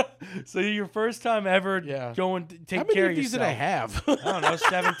 So your first time ever going to take care of yourself. How many of these did I have? I don't know,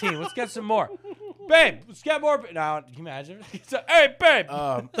 17. Let's get some more. Babe, let's get more. Now, can you imagine? Hey, babe.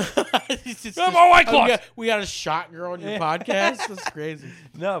 Get more White Claws. We got a shot girl on your podcast? That's crazy.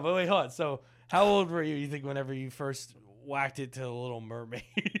 No, but wait, hold on. So how old were you think, whenever you first whacked it to the Little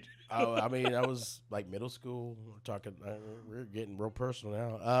Mermaid? Oh, I mean, I was like middle school. We're getting real personal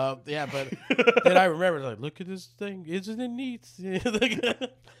now. Yeah, but then I remember, like, look at this thing. Isn't it neat?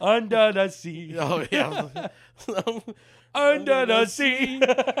 Under the sea. Oh, yeah. Under the sea.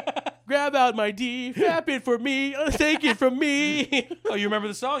 grab out my D, wrap it for me, take it from me. Oh, you remember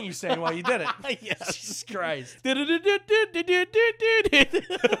the song you sang while you did it? Yes. Jesus Christ.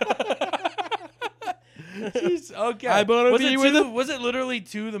 Jeez, okay. I wanna was be it with to, was it literally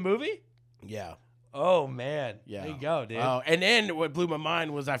to the movie? Yeah. Oh man. Yeah. There you go, dude. Oh, and then what blew my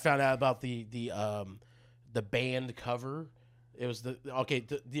mind was I found out about the band cover. It was the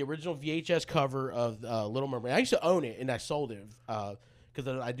original VHS cover of Little Mermaid. I used to own it and I sold it because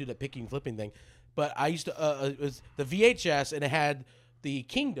I do the picking flipping thing. But I used to it was the VHS and it had the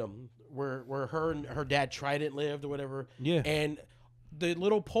kingdom where her and her dad Trident lived or whatever. Yeah. And the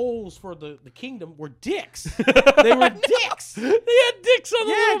little poles for the kingdom were dicks. They were dicks. They had dicks on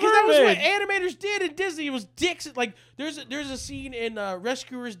the Yeah, Little because that was what Mermaid. animators did in Disney. It was dicks. Like there's a scene in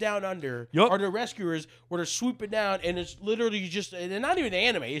Rescuers Down Under, Yup. or the Rescuers, where they're swooping down, and it's literally just, and not even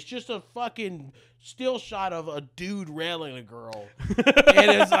anime. It's just a fucking still shot of a dude railing a girl,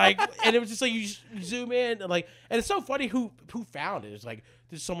 and it's like, and it was just like you zoom in, and like, and it's so funny who found it. It's like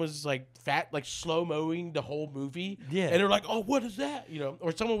someone's like like slow mowing the whole movie, Yeah. and they're like, oh, what is that? You know,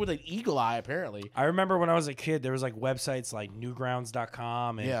 or someone with an eagle eye apparently. I remember when I was a kid, there was like websites like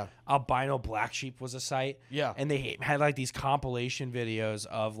Newgrounds.com and Yeah. Albino Black Sheep was a site. Yeah. And they had like these compilation videos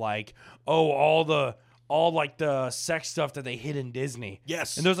of like, all like the sex stuff that they hid in Disney.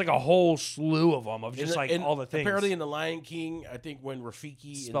 Yes. And there's like a whole slew of them of just like all the things. Apparently in The Lion King, I think when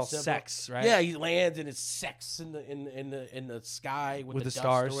Rafiki Spells and Simba, sex, right? Yeah, he lands and it's sex in the sky with the dust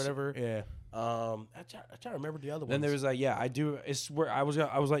stars or whatever. Yeah. I'm trying to remember the other ones. Then there was like, yeah, I do. It's where I was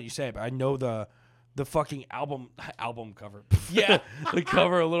letting you say it, but I know the fucking album cover. Yeah. The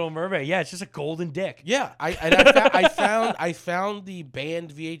cover of Little Mermaid. Yeah, it's just a golden dick. Yeah, I found the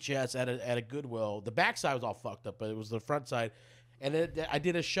banned VHS at a Goodwill. The backside was all fucked up, but it was the front side. And then I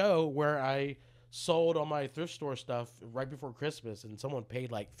did a show where I sold all my thrift store stuff right before Christmas, and someone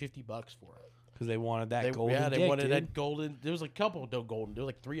paid like $50 for it. Because they wanted that golden dick. Yeah, they wanted dude. that golden. There was a couple of golden. There was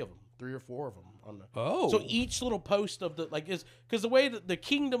like 3 of them. 3 or 4 of them on the. Oh. So each little post of the is because the way that the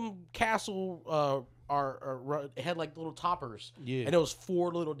Kingdom Castle had like little toppers. Yeah. And it was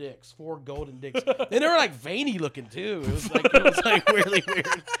 4 little dicks, 4 golden dicks, and they were like veiny looking too. It was like really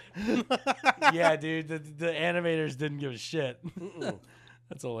weird. Yeah, dude. The animators didn't give a shit.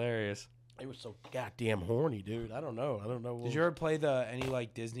 That's hilarious. They were so goddamn horny, dude. I don't know. Did you ever play any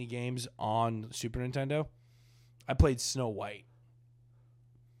like Disney games on Super Nintendo? I played Snow White.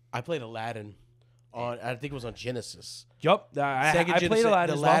 I played Aladdin on. I think it was on Genesis. Yup. I Sega Genesis, played Aladdin.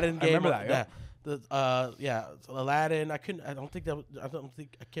 The as well. Aladdin game. I remember that. Yeah. Aladdin. I can't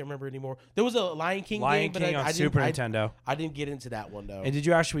remember anymore. There was a Lion King game, but on Super Nintendo. I didn't get into that one though. And did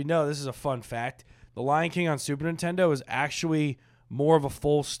you actually know, this is a fun fact, the Lion King on Super Nintendo is actually more of a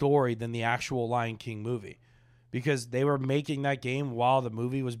full story than the actual Lion King movie, because they were making that game while the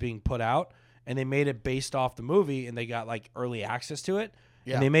movie was being put out, and they made it based off the movie, and they got like early access to it.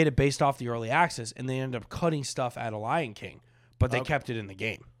 Yeah. And they made it based off the early access, and they ended up cutting stuff out of Lion King, but they kept it in the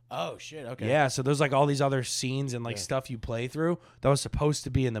game. Oh shit! Okay. Yeah, so there's like all these other scenes and like stuff you play through that was supposed to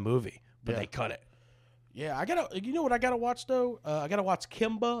be in the movie, but they cut it. Yeah, you know what I gotta watch though? I gotta watch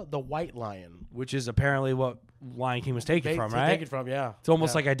Kimba the White Lion, Which is apparently what Lion King was taken from, right? Taken from, yeah. It's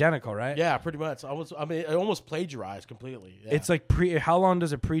almost like identical, right? Yeah, pretty much. It almost plagiarized completely. Yeah. It's like how long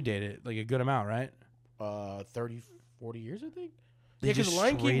does it predate it? Like a good amount, right? 30, 40 years, I think. They Yeah, because just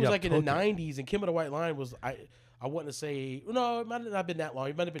Lion King straight was up like in the took it. 90s, and Kimba the White Lion was, I wouldn't to say, no, it might not have been that long.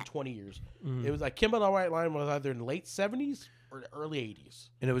 It might have been 20 years. Mm-hmm. It was like Kimba the White Lion was either in the late 70s or the early 80s.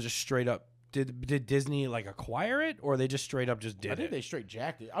 And it was just straight up. Did Disney like acquire it, or they just straight up just did I think it? they straight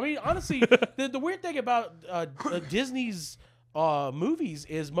jacked it. I mean, honestly, the weird thing about Disney's movies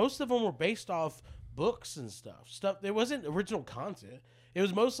is most of them were based off books and stuff. There wasn't original content. It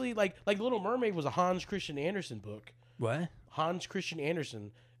was mostly like Little Mermaid was a Hans Christian Andersen book. What? Hans Christian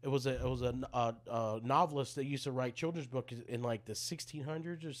Andersen. It was a novelist that used to write children's books in like the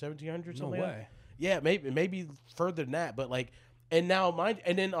 1600s or 1700s. No way. way. Yeah, maybe further than that, but like. And now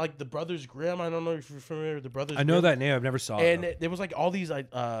and then like the Brothers Grimm. I don't know if you're familiar with the Brothers Grimm. I know that name. I've never saw And it. there was like all these like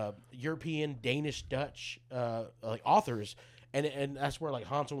European, Danish, Dutch like authors, and that's where like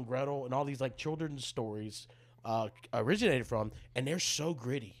Hansel and Gretel and all these like children's stories originated from. And they're so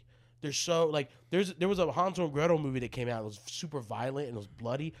gritty. They're so like there was a Hansel and Gretel movie that came out. It was super violent and it was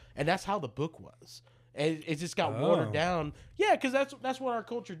bloody, and that's how the book was. And it just got watered down. Yeah, because that's what our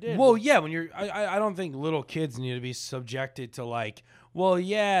culture did. Well, yeah, when you're, I don't think little kids need to be subjected to like, well,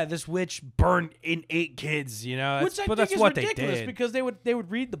 yeah, this witch burned in 8 kids, you know. Which I think that's is what ridiculous they did. because they would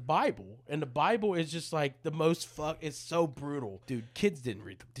read the Bible, and the Bible is just like the most It's so brutal, dude. Kids didn't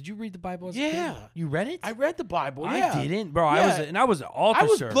read. Did you read the Bible as a yeah, kid? You read it? I read the Bible. I didn't, bro. Yeah. I was an altar I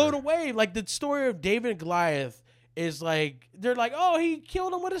was server. blown away. Like the story of David and Goliath is like they're like, oh, he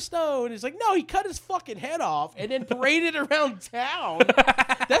killed him with a stone. And it's like, no, he cut his fucking head off and then paraded around town.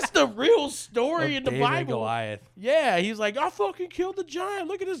 That's the real story in the David Bible. And Goliath. Yeah, he's like, I fucking killed the giant.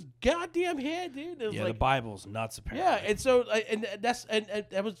 Look at his goddamn head, dude. Yeah, like, the Bible's nuts apparently. yeah, and so and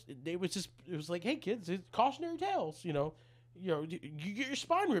that was it was like, hey kids, it's cautionary tales, you know, you get your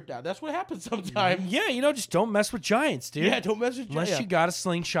spine ripped out. That's what happens sometimes. Yeah, just don't mess with giants, dude. Yeah, don't mess with unless you got a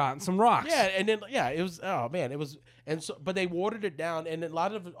slingshot and some rocks. Yeah, and then it was it was, and so but they watered it down, and a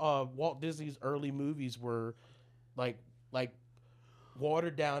lot of Walt Disney's early movies were like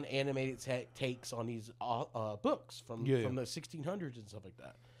watered down animated takes on these books from the 1600s and stuff like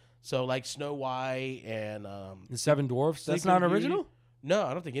that. So like Snow White and the Seven Dwarfs. That's not original. No,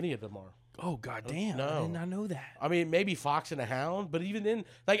 I don't think any of them are. Oh god damn! No. I did not know that. I mean, maybe Fox and the Hound, but even then,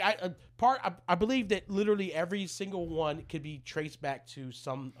 like I believe that literally every single one could be traced back to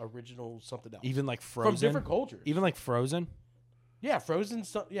some original something else. Even like Frozen from different cultures. Even like Frozen. Yeah, Frozen.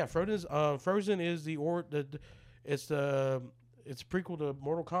 Yeah, Frozen is it's a prequel to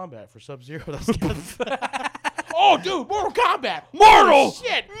Mortal Kombat for Sub-Zero. Oh, dude, Mortal Kombat! Mortal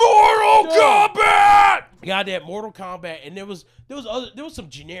Kombat! Goddamn Mortal Kombat, and there was some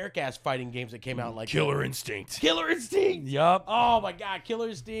generic ass fighting games that came out like Killer Instinct. Killer Instinct. Yup. Oh my god, Killer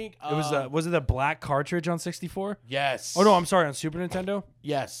Instinct. It was it a black cartridge on 64? Yes. Oh no, I'm sorry, on Super Nintendo.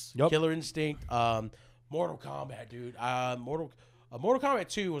 Yes. Yep. Killer Instinct. Mortal Kombat, dude. Mortal Kombat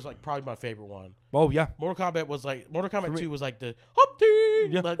 2 was like probably my favorite one. Oh yeah. Mortal Kombat 2 was like the Humpty.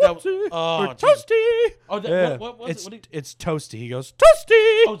 Yeah. Like, Toasty. Oh, Yeah. what was it? It's Toasty. He goes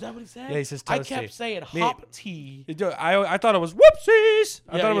Toasty. Oh, is that what he said? Yeah, he says I Toasty. kept saying Humpty. I thought it was whoopsies.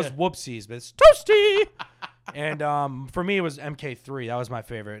 I thought it was whoopsies, but it's Toasty. And for me, it was MK3. That was my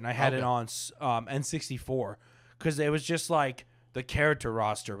favorite, and I had it on N64 because it was just like the character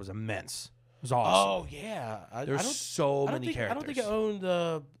roster was immense. It was awesome. Oh yeah, There's so many characters. I don't think I owned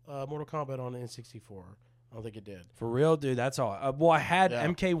Mortal Kombat on the N64. I don't think it did. For real, dude. That's all. Well, I had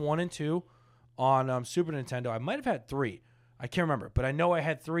MK1 and 2 on Super Nintendo. I might have had 3. I can't remember, but I know I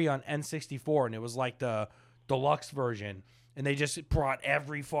had 3 on N64, and it was like the deluxe version. And they just brought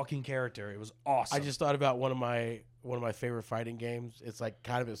every fucking character. It was awesome. I just thought about one of my favorite fighting games. It's like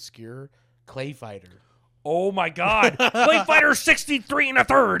kind of obscure, Clay Fighter. Oh my god, Clay Fighter 63 and a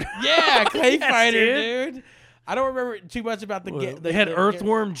third. Yeah, Clay Fighter, dude. I don't remember too much about the game. They had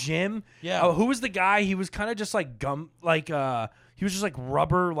Earthworm Jim. Yeah. Who was the guy? He was kind of just like he was just like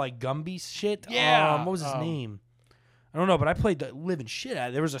rubber, like Gumby shit. Yeah. What was his name? I don't know, but I played the living shit out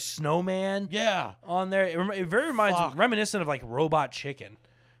of it. There was a snowman. Yeah. On there. It very reminiscent of like Robot Chicken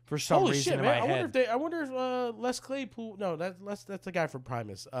for some Holy reason shit, in man. my head. I wonder if Les Claypool. No, that's the guy from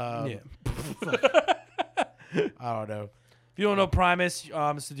Primus. Yeah. I don't know. If you don't know Primus,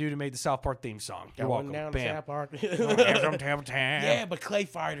 it's the dude who made the South Park theme song. You're welcome. Down Bam. South Park. Yeah, Yeah, but Clay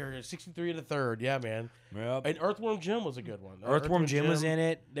Fighter 63 and a third. Yeah, man. Yep. And Earthworm Jim was a good one. Earthworm Jim was in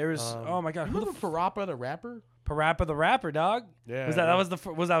it. There was oh my god, who the Parappa the Rapper? Parappa the Rapper, dog. Yeah, that was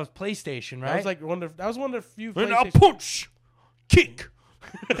PlayStation, right? That was like one of the few. And now punch, kick,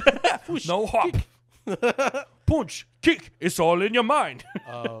 no hop, punch, kick. It's all in your mind.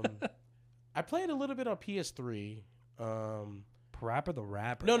 I played a little bit on PS3. Parappa the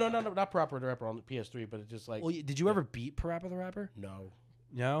Rapper. No, not Parappa the Rapper on the PS3, but it's just like. Well, did you ever beat Parappa the Rapper? No.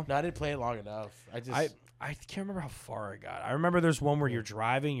 No, I didn't play it long enough. I can't remember how far I got. I remember there's one where you're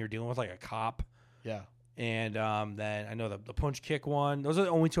driving, you're dealing with like a cop. Yeah. And then I know the punch kick one. Those are the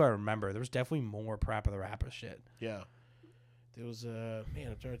only 2 I remember. There was definitely more Parappa the Rapper shit. Yeah. There was man,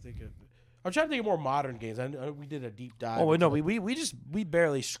 I'm trying to think of more modern games. I know we did a deep dive. Oh no, we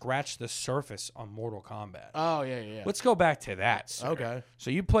barely scratched the surface on Mortal Kombat. Oh yeah. Let's go back to that. Sir. Okay. So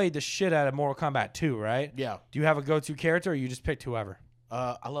you played the shit out of Mortal Kombat 2, right? Yeah. Do you have a go-to character, or you just picked whoever?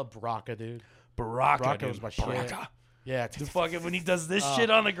 I love Baraka, dude. Baraka was my shit. Yeah, the fucking when he does this shit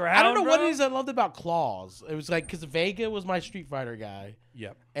on the ground. I don't know bro. what it is I loved about Claws. It was like because Vega was my Street Fighter guy.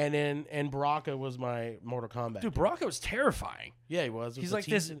 Yep. And Baraka was my Mortal Kombat. Dude, Baraka was terrifying. Yeah, he was. He's like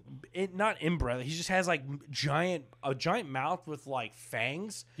this, not inbred. He just has like a giant mouth with like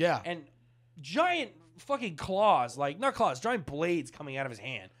fangs. Yeah. And giant fucking claws, like not claws, giant blades coming out of his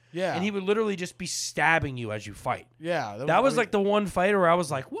hand. Yeah. And he would literally just be stabbing you as you fight. Yeah. That was like the one fighter where I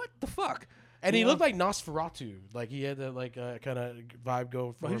was like, what the fuck? And he looked like Nosferatu. Like he had that like kind of vibe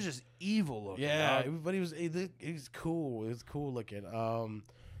going for He him. was just evil looking. Yeah, dog. but he was cool. He was cool looking.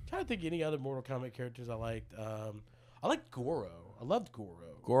 Trying to think of any other Mortal Kombat characters I liked. I liked Goro. I loved Goro.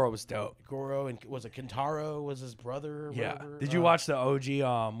 Goro was dope. Goro, and was it Kentaro was his brother or Yeah. whatever? Did you watch the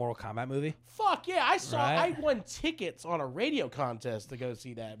OG Mortal Kombat movie? Fuck yeah, I saw. Right? I won tickets on a radio contest to go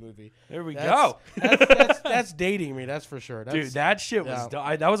see that movie. There we That's- go. That's dating me. That's for sure. That's, Dude, that shit was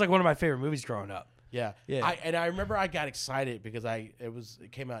yeah. that was like one of my favorite movies growing up. yeah. Yeah. I remember I got excited because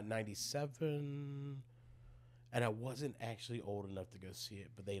it came out in '97, and I wasn't actually old enough to go see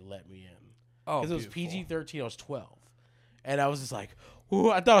it, but they let me in Oh, because it was beautiful. PG-13. I was 12, and I was just like, ooh,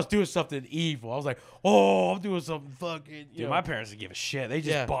 I thought I was doing something evil. I was like, oh, I'm doing something fucking. You Dude, know. my parents didn't give a shit. They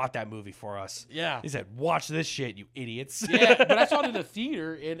just Yeah. bought that movie for us. Yeah. They said, "Watch this shit, you idiots." Yeah, but I saw it in the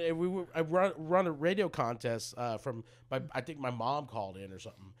theater, and I run a radio contest from I think my mom called in or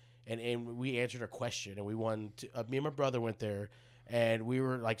something, and we answered a question, and we won. Me and my brother went there, and we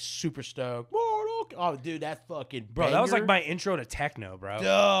were like super stoked. Oh, dude, that fucking Bro, banger. that was like my intro to techno, bro.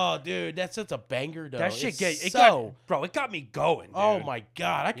 Oh, dude, that's such a banger, though. That shit It's it so. got me going. Dude. Oh my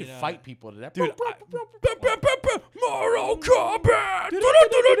god, I could know, fight people to that. dude! Mortal Kombat.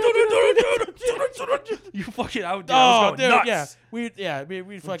 You fucking out there. Oh, Going dude, nuts.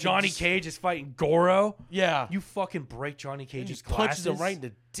 we fucking Johnny just- Cage is fighting Goro. Yeah, You fucking break Johnny and Cage's he punches glasses. him right in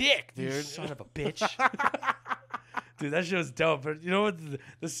the dick, You dude. son of a bitch. Dude, that shit was dope. But you know what?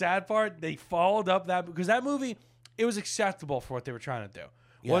 The sad part, they followed up that because that movie, it was acceptable for what they were trying to do.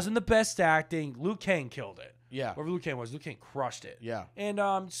 Yeah. Wasn't the best acting. Liu Kang killed it. Yeah. Whoever Liu Kang was, Liu Kang crushed it. Yeah. And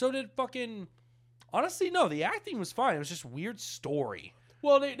so did fucking. Honestly, no, the acting was fine. It was just weird story.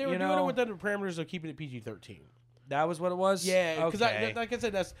 Well, they were You doing know? it within the parameters of keeping it PG-13. That was what it was. Yeah, because okay. like I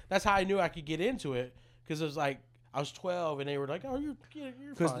said, that's how I knew I could get into it because it was like I was 12 and they were like, "Oh, you're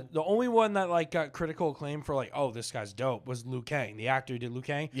Because fine." the only one that like got critical acclaim for like, oh, this guy's dope was Liu Kang, the actor who did Liu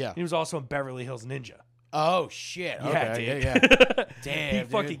Kang. Yeah. He was also in Beverly Hills Ninja. Oh shit! Yeah, Okay, dude. yeah. Damn, he dude.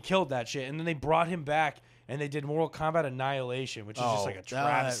 fucking killed that shit. And then they brought him back and they did Mortal Kombat Annihilation, which is just like a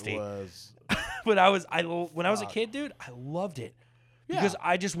travesty. That was But when I was a kid, dude, I loved it Yeah. because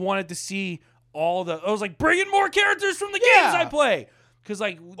I just wanted to see all the. I was like, bring in more characters from the Yeah. games I play. Because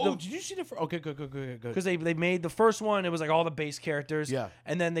like, Oh, did you see the? Okay, good. because they made the first one, it was like all the base characters. Yeah.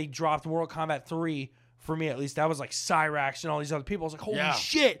 And then they dropped Mortal Kombat 3. For me, at least, that was like Cyrax and all these other people. I was like, holy Yeah.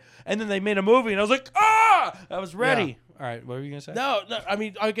 shit! And then they made a movie, and I was like, ah! I was ready. All right, what were you gonna say? No, I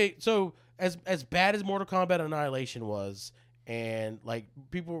mean, okay. So as bad as Mortal Kombat Annihilation was, and like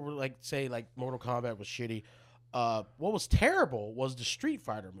people were like say like Mortal Kombat was shitty. What was terrible was the Street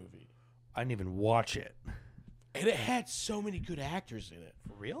Fighter movie, I didn't even watch it. and it had so many good actors in it.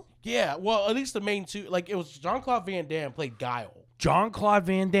 For real? Yeah, well, at least the main two. Like it was Jean-Claude Van Damme played Guile. Jean-Claude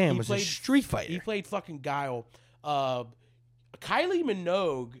Van Damme He was played- a Street Fighter. He played fucking Guile. Kylie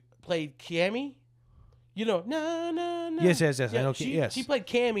Minogue played Cammy. You know, no. Yes. I know. Yes. She played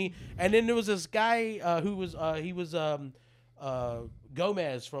Cammy, and then there was this guy who was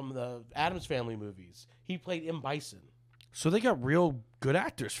Gomez from the Addams Family movies. He played M. Bison. So they got real good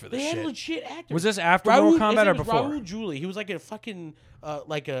actors for this They had shit. legit actors. Was this after Raul, Mortal his Kombat name or was before? Raul Julie. He was like a fucking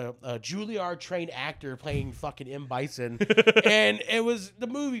like a Juilliard trained actor playing fucking M. Bison, and the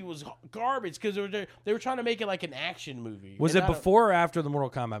movie was garbage because they were trying to make it like an action movie. Was And it before or after the Mortal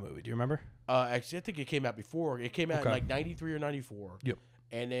Kombat movie? Do you remember? Actually, I think it came out before. It came out in Okay. like 93 or 94. Yep.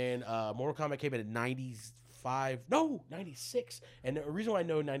 And then Mortal Kombat came out in 95. No, 96. And the reason why I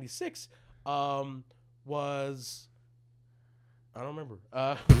know 96 was I don't remember.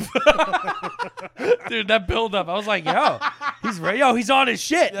 Dude, that build up. I was like, yo, he's ready. Yo, he's on his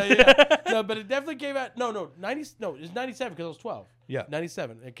shit. yeah. No, but it definitely came out. No, it's 97 because I was 12. Yeah.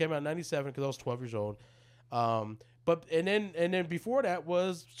 97. It came out in 97 because I was 12 years old. But and then before that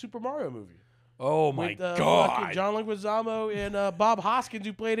was Super Mario movie. Oh my With, god. fucking John Leguizamo and Bob Hoskins,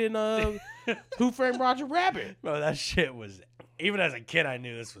 who played in Who Framed Roger Rabbit. Bro, that shit was. Even as a kid, I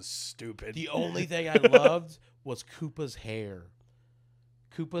knew this was stupid. The only thing I loved was Koopa's hair.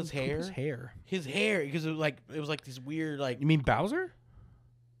 Koopa's hair. His hair, because it was like this weird like. You mean Bowser?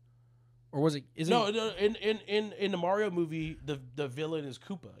 Or was it? No, in the Mario movie, the villain is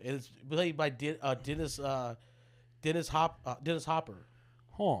Koopa. And it's played by Dennis Hopper.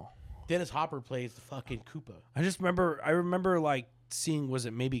 Huh. Dennis Hopper plays the fucking Koopa. I remember like seeing, was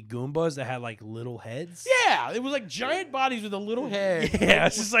it maybe Goombas that had like little heads? Yeah, it was like giant bodies with a little head. Yeah,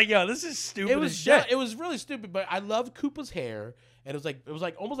 it's just like, yo, this is stupid It was as shit. it was really stupid, but I loved Koopa's hair, and it was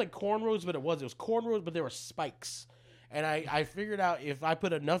like almost like cornrows, but it was cornrows, but there were spikes, And I figured out if I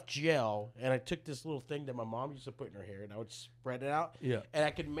put enough gel and I took this little thing that my mom used to put in her hair and I would spread it out. Yeah. And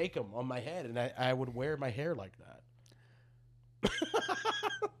I could make them on my head and I would wear my hair like that.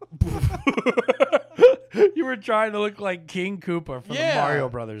 You were trying to look like King Koopa from the Mario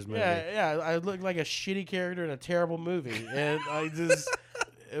Brothers movie. Yeah. I looked like a shitty character in a terrible movie. And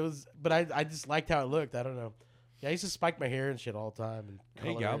but I just liked how it looked. I don't know. Yeah, I used to spike my hair and shit all the time and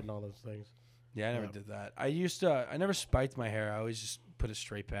color it and all those things. Yeah, I never did that. I never spiked my hair. I always just put it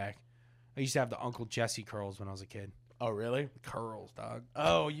straight back. I used to have the Uncle Jesse curls when I was a kid. Oh, really? Curls, dog.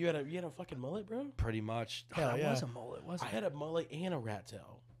 Oh, you had a fucking mullet, bro? Pretty much. Hell yeah. It was a mullet, wasn't it? I had a mullet and a rat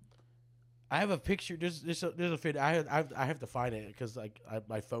tail. I have a picture. There's a fit. I have to find it because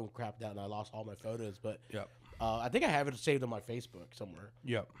my phone crapped out and I lost all my photos. But I think I have it saved on my Facebook somewhere.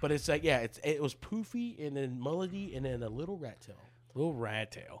 Yep. But it's like it was poofy and then mullety and then a little rat tail. Little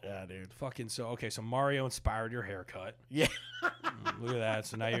rat tail. Yeah, dude. Fucking so Mario inspired your haircut. Yeah. Look at that.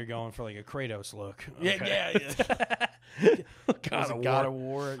 So now you're going for like a Kratos look. Okay. Yeah. God of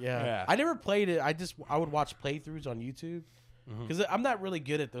War. Yeah. I never played it. I would watch playthroughs on YouTube because I'm not really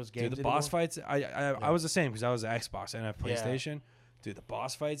good at those games. Dude, the boss fights. I was the same because I was an Xbox and I have PlayStation. Dude, the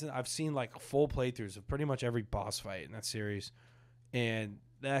boss fights. I've seen like full playthroughs of pretty much every boss fight in that series, and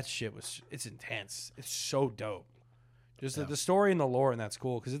that shit it's intense. It's so dope. Just the story and the lore, and that's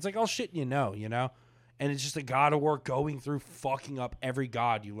cool because it's like all shit you know, and it's just a God of War going through fucking up every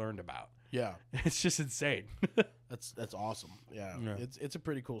god you learned about. Yeah, it's just insane. That's awesome. Yeah. It's a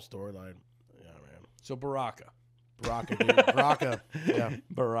pretty cool storyline. Yeah, man. So Baraka, dude. Baraka. Yeah,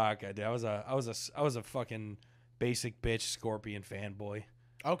 Baraka. Dude, I was a fucking basic bitch Scorpion fanboy.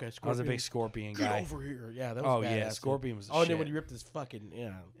 Okay, Scorpion. I was a big Scorpion guy. Get over here. Yeah, that was badass. Scorpion was the shit. shit. And then when he ripped his fucking,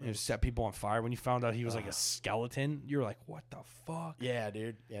 it set people on fire. When you found out he was like a skeleton, you were like, what the fuck? Yeah,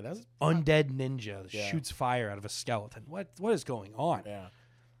 dude. Yeah, that's undead ninja that shoots fire out of a skeleton. What is going on?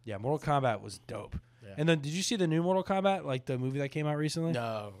 Yeah, Mortal Kombat was dope. Yeah. And then did you see the new Mortal Kombat, like the movie that came out recently?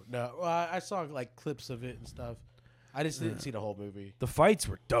 No. Well, I saw like clips of it and stuff. I just didn't see the whole movie. The fights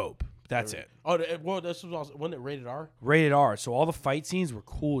were dope. That's it. Oh, well, this was also, wasn't it rated R? Rated R. So all the fight scenes were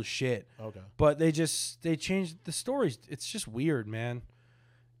cool as shit. Okay. But they changed the stories. It's just weird, man.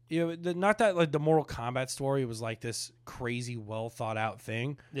 Not that like the Mortal Kombat story was like this crazy, well thought out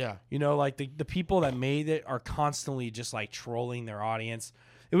thing. Yeah. Like the people that made it are constantly just like trolling their audience.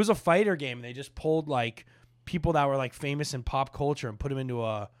 It was a fighter game. And they just pulled like people that were like famous in pop culture and put them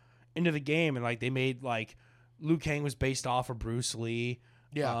into the game. And like they made like Liu Kang was based off of Bruce Lee.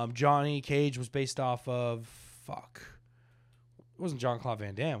 Yeah. Johnny Cage was based off of it wasn't Jean-Claude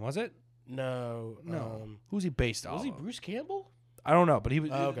Van Damme, was it? No. Who's he based off? Was he of? Bruce Campbell? I don't know, but he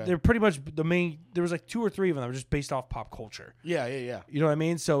was. Okay. They're pretty much the main. There was like 2 or 3 of them that were just based off pop culture. Yeah. You know what I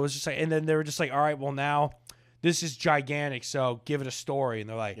mean? So it was just like, and then they were just like, all right, well now, this is gigantic, so give it a story, and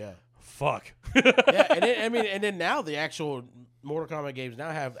they're like, fuck. and then now the actual Mortal Kombat games now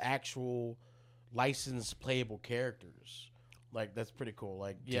have actual licensed playable characters. Like, that's pretty cool.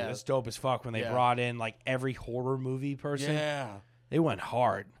 Like, Dude, that's dope as fuck when they brought in, like, every horror movie person. Yeah. They went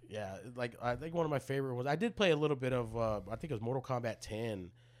hard. Yeah. Like, I think one of my favorite ones, I did play a little bit of, I think it was Mortal Kombat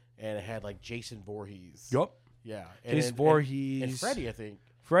 10, and it had, like, Jason Voorhees. Yup. Yeah. Jason Voorhees. And Freddy, I think.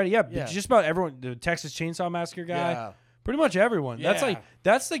 Freddy, just about everyone. The Texas Chainsaw Massacre guy. Yeah. Pretty much everyone. Yeah.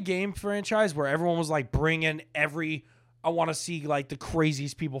 That's the game franchise where everyone was, like, bringing I want to see, like, the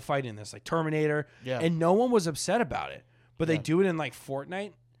craziest people fight in this. Like, Terminator. Yeah. And no one was upset about it. But they do it in, like,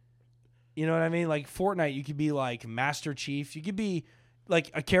 Fortnite. You know what I mean? Like, Fortnite, you could be, like, Master Chief. You could be,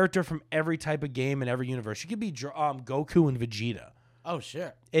 like, a character from every type of game in every universe. You could be Goku and Vegeta. Oh,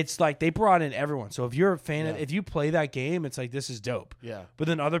 shit. It's like they brought in everyone. So if you're a fan of, if you play that game, it's like, this is dope. Yeah. But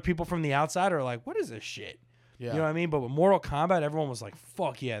then other people from the outside are like, what is this shit? Yeah. You know what I mean? But with Mortal Kombat, everyone was like,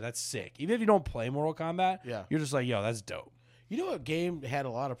 fuck yeah, that's sick. Even if you don't play Mortal Kombat, you're just like, yo, that's dope. You know what game had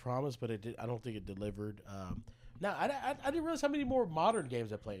a lot of promise, but I don't think it delivered. Now, I didn't realize how many more modern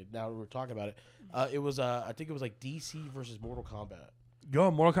games I played. Now we're talking about it. It was I think it was like DC versus Mortal Kombat.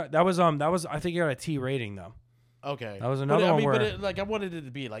 Yo, Mortal Kombat. That was I think it got a T rating though. Okay, that was another one where but I wanted it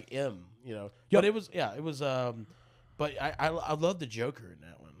to be like M, But it was But I loved the Joker in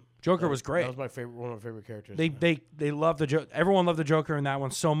that one. Joker was great. That was my favorite, one of my favorite characters. They loved the Joker. Everyone loved the Joker in that one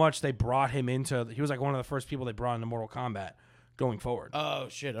so much they brought him into. He was like one of the first people they brought into Mortal Kombat going forward. Oh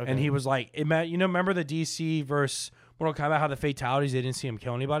shit! Okay. And he was like, remember the DC versus Mortal Kombat? How the fatalities they didn't see him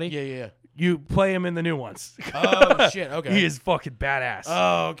kill anybody. Yeah. You play him in the new ones. Oh shit! Okay. He is fucking badass.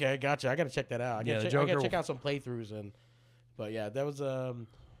 Oh okay, gotcha. I gotta check that out. I the gotta Joker. check out some playthroughs but yeah, that was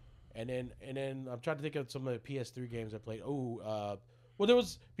and then I'm trying to think of some of the PS3 games I played. Well, there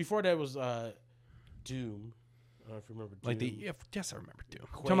was before that was Doom. don't know if you remember Doom. Like yes, I remember Doom.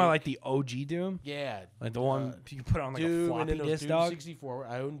 Talking about like the OG Doom. Yeah, Like the one you can put on like Doom, a floppy and then disk, Doom dog. 64.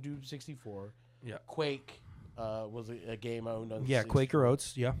 I owned Doom 64. Yeah. Quake was a game I owned on. Yeah, 64. Quaker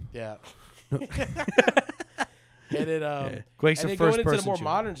Oats. Yeah. Yeah. And it Quake's and the then going first into the person more shooter.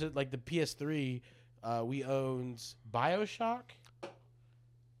 modern shit, like the PS3, we owned BioShock.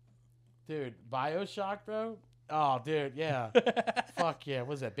 Dude, BioShock, bro. Oh, dude, yeah. Fuck yeah. What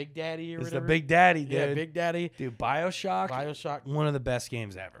was that, Big Daddy or It's whatever? the Big Daddy, dude. Yeah, Big Daddy. Dude, BioShock. One of the best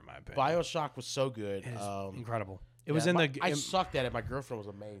games ever, in my opinion. BioShock was so good. It is incredible. It yeah, was in the. I sucked at it. My girlfriend was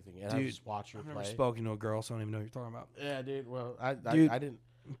amazing, and I Dude, just watched her I've play. never spoken to a girl, so I don't even know what you're talking about. Yeah, dude. Well, Dude, I didn't.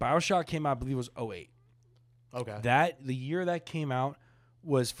 BioShock came out, I believe it was 08. Okay. The year that came out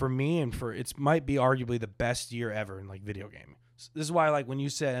was for me and for it might be arguably the best year ever in like video gaming. This is why like when you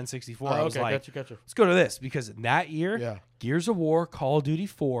said N64, I was like, gotcha. let's go to this because that year, Yeah. Gears of War, Call of Duty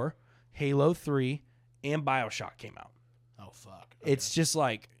 4, Halo 3, and BioShock came out. Oh fuck. Okay. It's just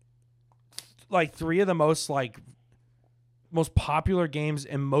like three of the most popular games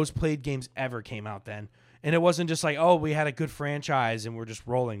and most played games ever came out then. And it wasn't just like, oh, we had a good franchise and we're just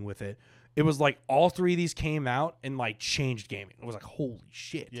rolling with it. It was like all three of these came out and like changed gaming. It was like, holy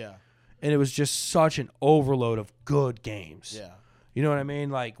shit. Yeah. And it was just such an overload of good games. Yeah. You know what I mean?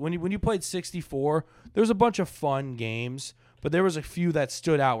 Like when you played 64, there was a bunch of fun games, but there was a few that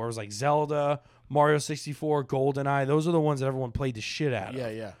stood out where it was like Zelda, Mario 64, GoldenEye. Those are the ones that everyone played the shit out of. Yeah,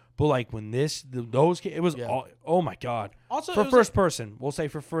 yeah. But like when it was all, oh my god. Also, for first person, we'll say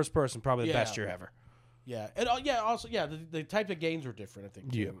for first person, probably the best year ever. Yeah, and also the type of games were different. I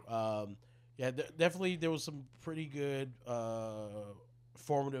think too. Definitely there was some pretty good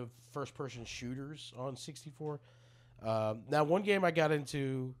formative first person shooters on 64. Now one game I got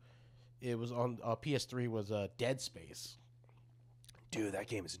into, it was on PS3, was Dead Space. Dude, that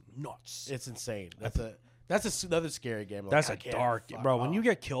game is nuts. It's insane. That's another scary game. That's a dark game, bro. When you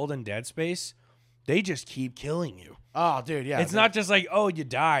get killed in Dead Space, they just keep killing you. Oh, dude, yeah. It's not just like, oh, you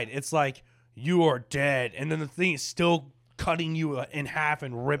died. It's like you are dead, and then the thing is still cutting you in half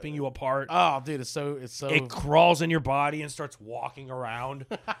and ripping you apart. Oh, dude, it's so. It crawls in your body and starts walking around.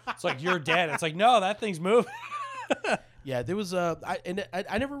 It's like you're dead. It's like, no, that thing's moving. Yeah, there was I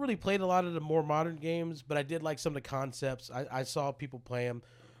never really played a lot of the more modern games, but I did like some of the concepts. I saw people play them.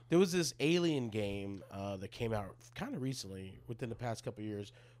 There was this Alien game that came out kind of recently, within the past couple of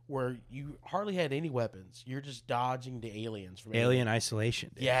years, where you hardly had any weapons. You're just dodging the aliens from Alien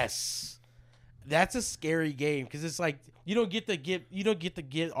Isolation. Dude. Yes, that's a scary game because it's like you don't get to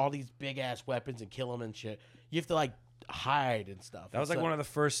get all these big ass weapons and kill them and shit. You have to like hide and stuff. That was like one of the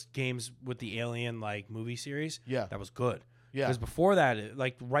first games with the Alien like movie series. Yeah, that was good. Yeah, because before that,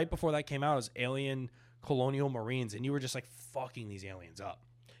 like right before that came out, it was Alien Colonial Marines, and you were just like fucking these aliens up.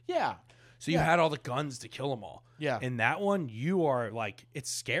 Yeah. So you had all the guns to kill them all. Yeah. In that one, you are like, it's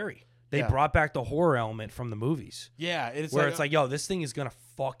scary. They brought back the horror element from the movies. Yeah. It's like, yo, this thing is going to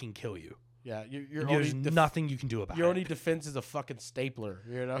fucking kill you. Yeah. There's nothing you can do about it. Your only defense is a fucking stapler,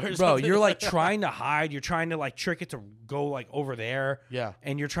 you know? Bro, you're like trying to hide. You're trying to like trick it to go like over there. Yeah.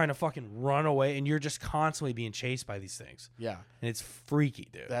 And you're trying to fucking run away. And you're just constantly being chased by these things. Yeah. And it's freaky,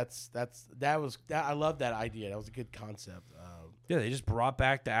 dude. I love that idea. That was a good concept. Yeah, they just brought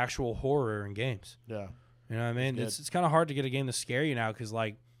back the actual horror in games. Yeah. You know what I mean? It's kind of hard to get a game to scare you now because,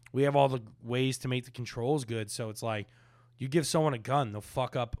 like, we have all the ways to make the controls good. So it's like you give someone a gun, they'll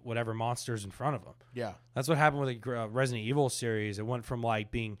fuck up whatever monster's in front of them. Yeah. That's what happened with the Resident Evil series. It went from,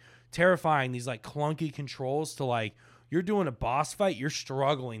 like, being terrifying, these, like, clunky controls to, like, you're doing a boss fight, you're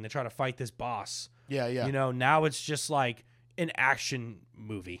struggling to try to fight this boss. Yeah, yeah. You know, now it's just, like, an action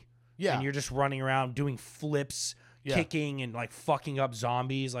movie. Yeah. And you're just running around doing flips, kicking and like fucking up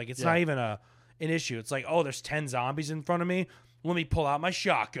zombies. Like it's not even an issue. It's like, oh, there's 10 zombies in front of me. Let me pull out my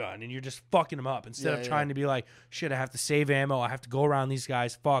shotgun, and you're just fucking them up instead of trying to be like, shit, I have to save ammo. I have to go around these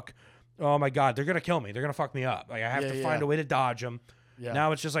guys. Fuck. Oh my God, they're gonna kill me. They're gonna fuck me up. Like I have to find a way to dodge them. Yeah.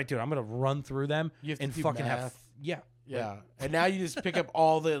 Now it's just like, dude, I'm gonna run through them and fucking have Yeah. And now you just pick up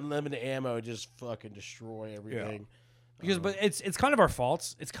all the unlimited ammo and just fucking destroy everything. Because but it's kind of our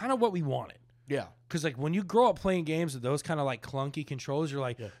faults. It's kind of what we wanted. Yeah. Because, like, when you grow up playing games with those kind of, like, clunky controls, you're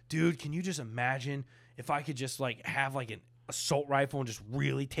like, dude, can you just imagine if I could just, like, have, like, an assault rifle and just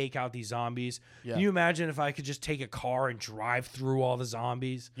really take out these zombies? Yeah. Can you imagine if I could just take a car and drive through all the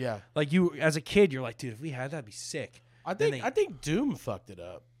zombies? Yeah. Like, you, as a kid, you're like, dude, if we had that, that'd be sick. I think Doom fucked it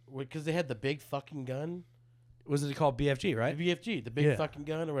up because they had the big fucking gun. Wasn't it called BFG, right? The BFG, the big fucking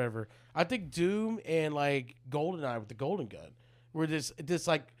gun or whatever. I think Doom and, like, GoldenEye with the golden gun were this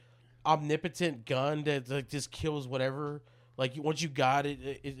like, omnipotent gun that like just kills whatever Like once you got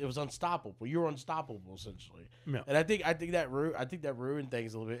it, it was unstoppable. You were unstoppable essentially. Yeah. And I think that ruined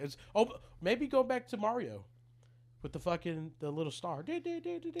things a little bit. Maybe go back to Mario with the little star. You're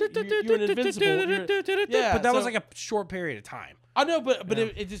invincible. Yeah, but that was like a short period of time. I know, but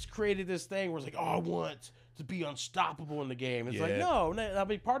it just created this thing where it's like, oh, I want to be unstoppable in the game. It's like no. I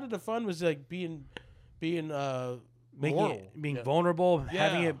mean, part of the fun was like being vulnerable,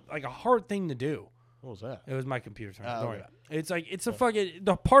 having it like a hard thing to do. What was that? It was my computer turn. Don't worry about it. It's like it's a fucking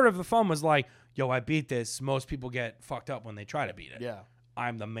the part of the fun was like, yo, I beat this. Most people get fucked up when they try to beat it. Yeah.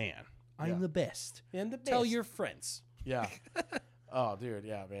 I'm the man. I'm the best. And the Tell best. your friends. Yeah. Oh, dude,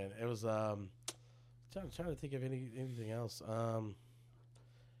 yeah, man. It was trying to think of anything else.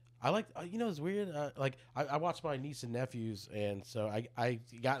 I like it's weird. Like I watched my niece and nephews, and so I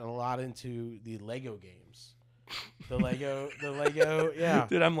gotten a lot into the Lego games. The Lego, yeah.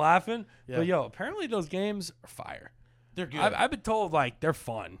 Dude, I'm laughing. Yeah. But yo, apparently those games are fire. They're good. I've been told like they're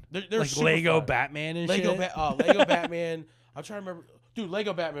fun. They're like super Lego fun. Batman and Lego shit. Lego Batman. I'm trying to remember. Dude,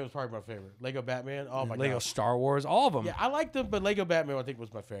 Lego Batman was probably my favorite. Lego Batman. Oh my god. Lego Star Wars, all of them. Yeah, I liked them, but Lego Batman I think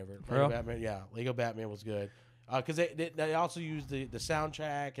was my favorite. Lego Real? Batman, yeah. Lego Batman was good. Because they also used the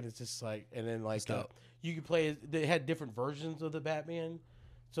soundtrack, and it's just like, and then like you could play. They had different versions of the Batman,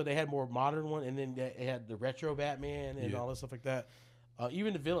 so they had more modern one, and then they had the retro Batman and all that stuff like that.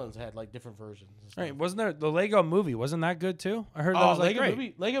 Even the villains had like different versions. Right? Wasn't there the Lego movie? Wasn't that good too? I heard that was like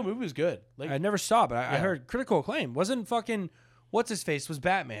great. Lego movie was good. I never saw it, but I heard critical acclaim. Wasn't fucking what's his face was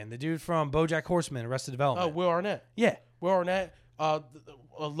Batman, the dude from BoJack Horseman, Arrested Development. Oh, Will Arnett. Yeah, Will Arnett.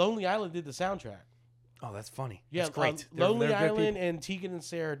 Lonely Island did the soundtrack. Oh, that's funny. Yeah, that's great. Lonely Island and Tegan and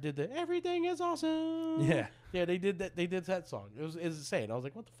Sarah did the "Everything Is Awesome." Yeah, yeah, they did that. They did that song. It was insane. I was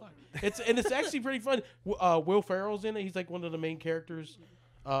like, "What the fuck?" It's actually pretty fun. Will Ferrell's in it. He's like one of the main characters.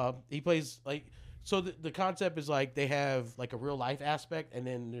 He plays like the concept is like they have like a real life aspect, and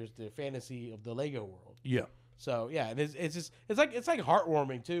then there's the fantasy of the Lego world. Yeah. So yeah, and it's like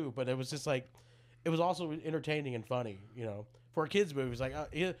heartwarming too. But it was just like it was also entertaining and funny. For a kids movie, it's like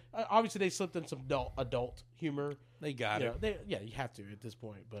obviously they slipped in some adult humor. They got it. You have to at this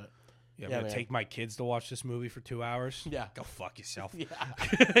point. But I'm gonna take my kids to watch this movie for 2 hours. Yeah, go fuck yourself. Yeah,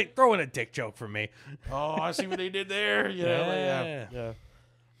 throw in a dick joke for me. Oh, I see what they did there. Yeah.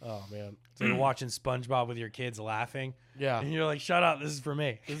 Oh man, so you're watching SpongeBob with your kids laughing. Yeah, and you're like, "Shut up! This is for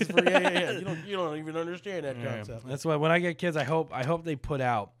me." This is for yeah. You don't even understand that concept. That's why when I get kids, I hope they put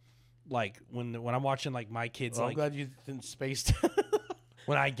out like when I'm watching like my kids. Well, like, I'm glad you didn't space.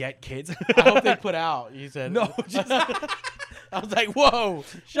 When I get kids, I hope they put out. You said no. I was like, "Whoa,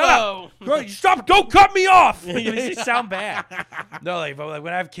 shut up! Stop! Don't cut me off!" They sound bad. No, like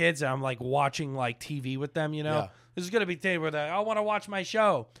when I have kids, and I'm like watching like TV with them. This is gonna be thing where I want to watch my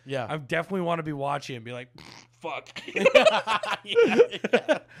show. Yeah, I definitely want to be watching and be like, "Fuck."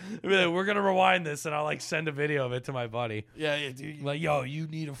 We're gonna rewind this, and I'll like send a video of it to my buddy. Yeah, dude. Like, yo, you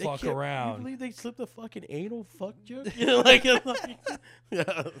need to fuck around. You believe they slipped a fucking anal fuck joke? Yeah.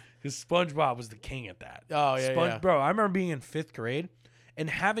 Because SpongeBob was the king at that. Oh yeah, Bro, I remember being in 5th grade and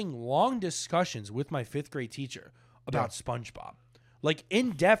having long discussions with my 5th grade teacher about SpongeBob. Like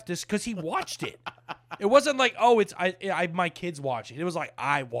in depth, because he watched it. It wasn't like, oh, it's my kids watching. It was like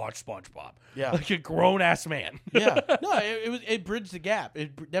I watched SpongeBob. Yeah, like a grown ass man. Yeah, no, it bridged the gap.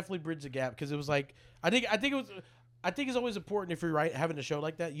 It definitely bridged the gap because it was like I think it's always important if you're having a show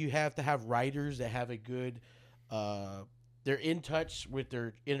like that. You have to have writers that have a good, they're in touch with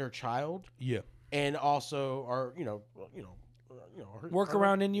their inner child. Yeah, and also are work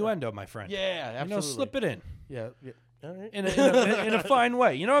around innuendo, my friend. Yeah, absolutely. Slip it in. Yeah. All right. In a fine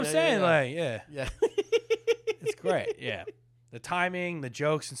way. You know what I'm saying? Yeah. It's great. Yeah. The timing, the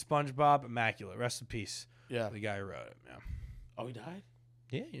jokes in SpongeBob, immaculate. Rest in peace. Yeah. The guy who wrote it. Yeah. Oh, he died?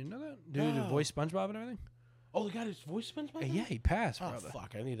 Yeah, you know that? Dude who voiced SpongeBob and everything? Oh, the guy who voiced SpongeBob? Yeah, he passed, oh, brother.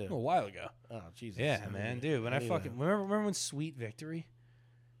 Fuck, I need to. A while ago. Oh, Jesus. Yeah, man. Dude, when I fucking... Remember when Sweet Victory?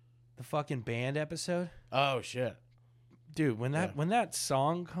 The fucking band episode? Oh, shit. Dude, when that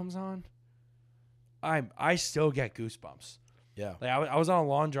song comes on, I still get goosebumps. Yeah. Like I was on a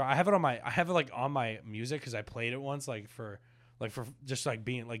long drive. I have it on my music because I played it once for just like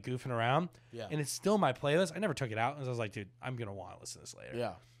being like goofing around. Yeah. And it's still my playlist. I never took it out because I was like, dude, I'm gonna want to listen to this later.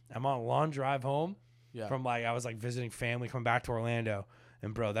 Yeah. I'm on a long drive home. Yeah. From like I was like visiting family coming back to Orlando,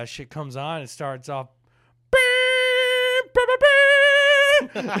 and bro, that shit comes on. It starts off.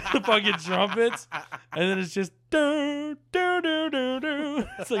 The fucking trumpets, and then it's just do do do do do.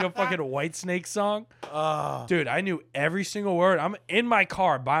 It's like a fucking White Snake song. Dude, I knew every single word. I'm in my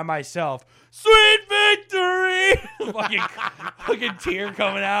car by myself. Sweet victory. me. fucking tear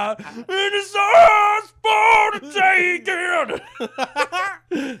coming out. And it's our sport to take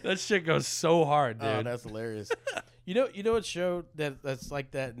it. That shit goes so hard, dude. Oh, that's hilarious. You know what show that's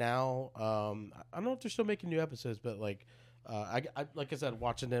like that now? I don't know if they're still making new episodes, but like, I like I said,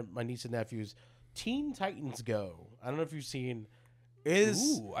 watching them, my niece and nephews, Teen Titans Go. I don't know if you've seen.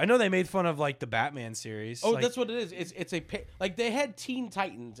 Ooh, I know they made fun of like the Batman series. Oh, like, that's what it is. It's like they had Teen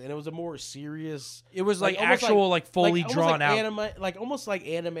Titans, and it was a more serious. It was like actual like fully drawn out, almost like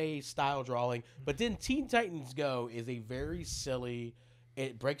anime style drawing. But then Teen Titans Go is a very silly.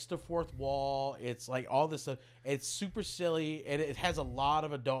 It breaks the fourth wall. It's like all this stuff. It's super silly, and it has a lot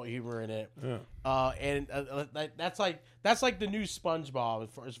of adult humor in it. Yeah. That's like the new SpongeBob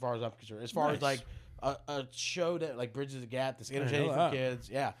as far as I'm concerned. As far as like. A show that like bridges the gap, that's entertaining for kids.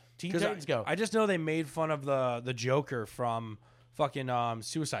 Yeah, Teen Titans Go. I just know they made fun of the Joker from fucking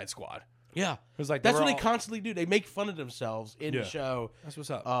Suicide Squad. Yeah, because like that's what they constantly do. They make fun of themselves in the show. That's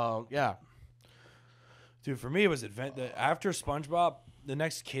what's up. Yeah, dude. For me, it was after SpongeBob. The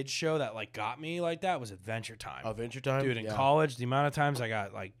next kids show that like got me like that was Adventure Time. Adventure Time, dude. In college, the amount of times I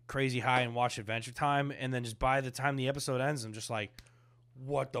got like crazy high and watched Adventure Time, and then just by the time the episode ends, I'm just like.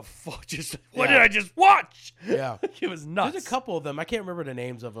 What the fuck? What did I just watch? Yeah, it was nuts. There's a couple of them. I can't remember the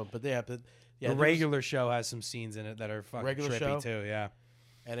names of them, but they have to. Yeah, the regular show has some scenes in it that are fucking regular trippy show? too. Yeah.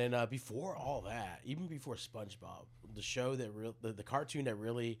 And then before all that, even before SpongeBob, the show that the cartoon that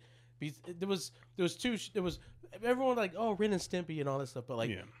really, there was everyone like Ren and Stimpy and all that stuff, but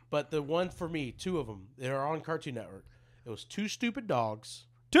but the one for me, two of them that are on Cartoon Network, it was Two Stupid Dogs.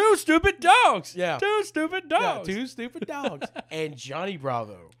 Two stupid dogs. Yeah. Two stupid dogs. Yeah, Two Stupid Dogs. And Johnny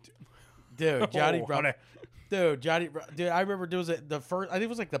Bravo. Dude, Johnny Bravo. Dude, I remember there was the first, I think it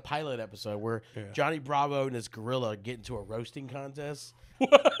was like the pilot episode where Johnny Bravo and his gorilla get into a roasting contest.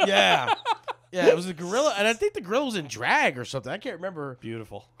 Yeah. Yeah, it was a gorilla, and I think the gorilla was in drag or something. I can't remember.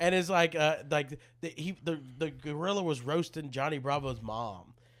 Beautiful. And it's like the gorilla was roasting Johnny Bravo's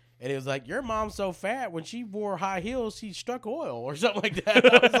mom. And it was like, your mom's so fat, when she wore high heels, she struck oil or something like that.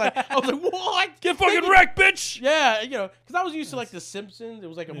 I was like, what? Get fucking wrecked, bitch! Yeah, because I was used to like The Simpsons. It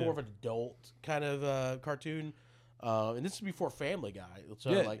was like a more of an adult kind of cartoon. And this is before Family Guy. So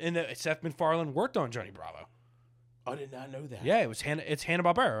and Seth MacFarlane worked on Johnny Bravo. I did not know that. Yeah, it's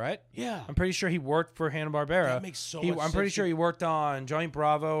Hanna-Barbera, right? Yeah. I'm pretty sure he worked for Hanna-Barbera. That makes so much sense. I'm pretty sure he worked on Johnny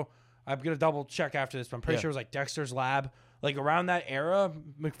Bravo. I'm going to double check after this, but I'm pretty sure it was like Dexter's Lab. Like around that era,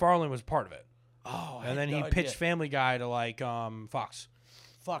 MacFarlane was part of it. Oh, and then he pitched Family Guy to like Fox.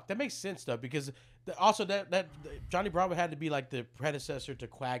 Fuck, that makes sense though, because also that Johnny Bravo had to be like the predecessor to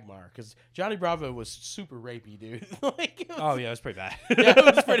Quagmire, because Johnny Bravo was super rapey, dude. It was pretty bad. Yeah,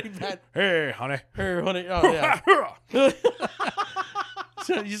 it was pretty bad. Hey, honey. Oh yeah.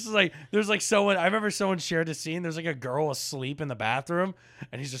 So just like there's like someone. I remember someone shared a scene. There's like a girl asleep in the bathroom,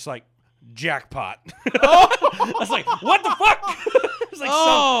 and he's just like. Jackpot. I was like, what the fuck? It was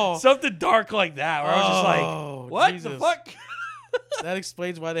like something dark like that where I was just like, what the fuck? That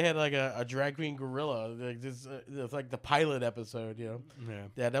explains why they had like a drag queen gorilla. Like this, it's like the pilot episode,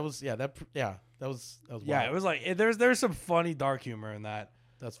 Yeah, that was wild. Yeah, it was like there's some funny dark humor in that.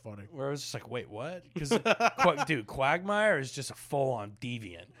 That's funny. Where I was just like, wait, what? Because, dude, Quagmire is just a full-on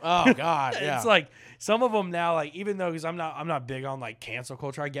deviant. Oh God, yeah. It's like some of them now, like even though because I'm not big on like cancel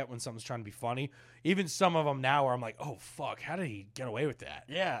culture. I get when something's trying to be funny. Even some of them now, where I'm like, oh fuck, how did he get away with that?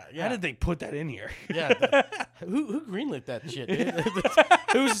 Yeah. How did they put that in here? Yeah. Who greenlit that shit?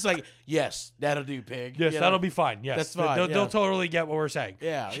 Who's just like, yes, that'll do, pig. Yes, that'll be fine. Yes, that's fine. They'll totally get what we're saying.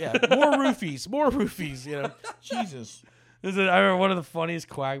 Yeah. More roofies. Jesus. I remember one of the funniest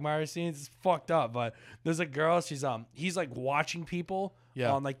Quagmire scenes. It's fucked up, but there's a girl. He's like watching people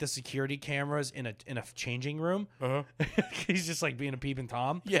on like the security cameras in a changing room. He's just like being a peeping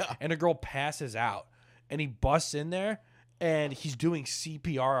Tom. Yeah, and a girl passes out, and he busts in there, and he's doing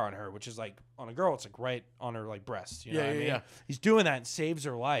CPR on her, which is like on a girl. It's like right on her like breast. You know what I mean? Yeah. He's doing that and saves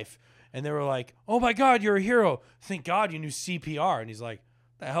her life. And they were like, "Oh my God, you're a hero! Thank God you knew CPR." And he's like,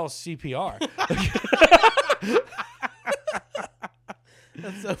 "The hell's CPR?"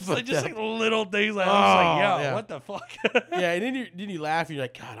 That's so like just like little things like I was like, what the fuck? Yeah, and then you laugh and you're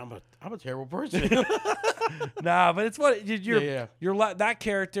like, God, I'm a terrible person. Nah, but it's what you're that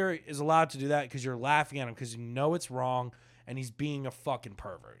character is allowed to do that because you're laughing at him because you know it's wrong and he's being a fucking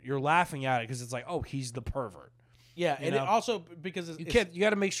pervert. You're laughing at it because it's like, oh, he's the pervert. Yeah, and it also because you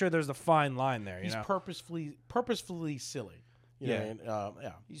got to make sure there's a fine line there. He's purposefully silly.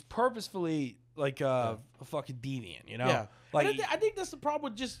 He's purposefully like a fucking deviant, Yeah, like I think that's the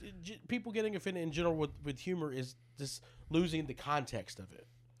problem with just people getting offended in general with humor is just losing the context of it.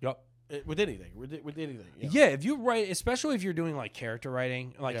 Yep. with anything. With anything. Yeah, if you write, especially if you're doing like character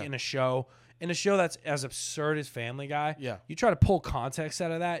writing, like in a show that's as absurd as Family Guy. Yeah. You try to pull context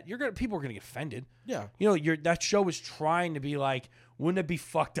out of that, people are gonna get offended. Yeah. You know, that show was trying to be like, wouldn't it be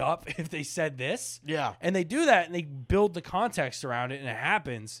fucked up if they said this? Yeah. And they do that, and they build the context around it, and it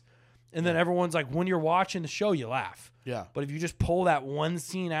happens. And then everyone's like, when you're watching the show, you laugh. Yeah. But if you just pull that one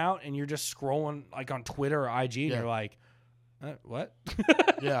scene out and you're just scrolling like on Twitter or IG, and you're like, what?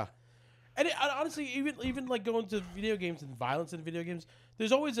 Yeah. And honestly, even like going to video games and violence in video games,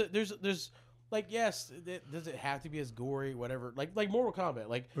 there's always there's like, yes, does it have to be as gory, whatever? Like Mortal Kombat,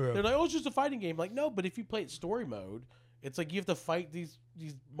 like they're like, oh, it's just a fighting game. Like, no, but if you play it story mode, it's like you have to fight these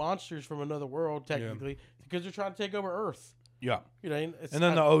monsters from another world technically because they're trying to take over Earth. Yeah, you know, and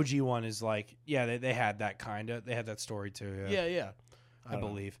then the OG one is like, they had that they had that story too. Yeah. I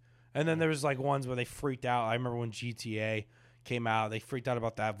believe. And then there was like ones where they freaked out. I remember when GTA came out, they freaked out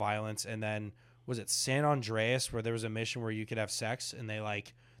about that violence. And then was it San Andreas where there was a mission where you could have sex, and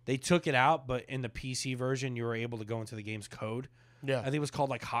they took it out, but in the PC version you were able to go into the game's code. Yeah, I think it was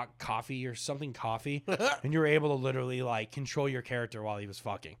called like Hot Coffee or something coffee, and you were able to literally like control your character while he was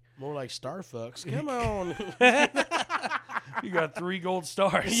fucking. More like Star Fucks. Come on. You got 3 gold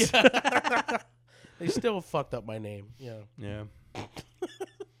stars. Yeah. They still fucked up my name. Yeah. Yeah.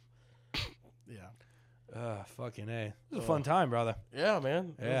 Yeah. Fucking A. It was a fun time, brother. Yeah,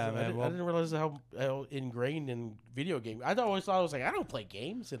 man. Yeah, man. I didn't realize how ingrained in video games. I always thought I was like, I don't play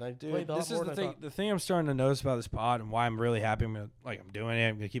games, and I played a lot more than I thought. The thing I'm starting to notice about this pod and why I'm really happy I'm doing it,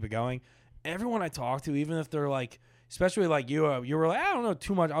 I'm gonna keep it going. Everyone I talk to, even if they're like, especially like you were like, I don't know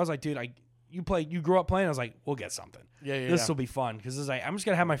too much. I was like, dude, you grew up playing. I was like, we'll get something. Yeah. This will be fun because it's like I'm just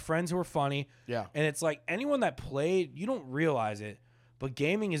gonna have my friends who are funny. Yeah. And it's like anyone that played, you don't realize it, but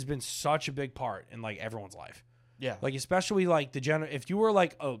gaming has been such a big part in like everyone's life. Yeah. Like especially like if you were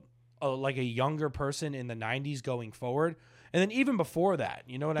like a younger person in the 90s going forward, and then even before that,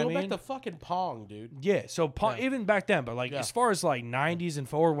 you know what I mean? Go back to fucking Pong, dude. Yeah, so Pong, even back then, but like as far as like 90s and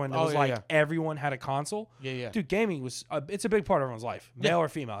forward when it was everyone had a console. Yeah. Dude, gaming was it's a big part of everyone's life, male or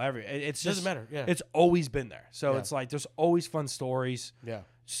female. It doesn't matter. Yeah. It's always been there. So it's like there's always fun stories. Yeah.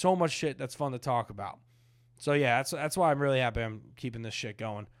 So much shit that's fun to talk about. So yeah, that's why I'm really happy I'm keeping this shit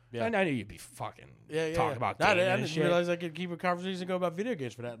going. Yeah. And I knew you'd be fucking talking about gaming I and didn't shit. realize I could keep a conversation going about video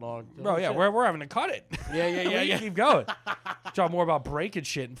games for that long. Bro, yeah, we're having to cut it. Yeah. Keep going. Talk more about breaking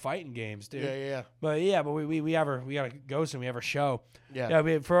shit and fighting games, dude. Yeah. But we got a ghost and we have a show.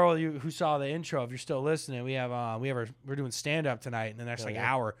 Yeah. For all of you who saw the intro, if you're still listening, we're doing stand up tonight in the next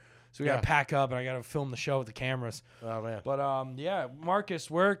hour. So we gotta pack up and I gotta film the show with the cameras. Oh man. But Marcus,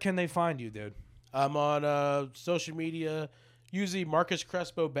 where can they find you, dude? I'm on social media. Usually Marcus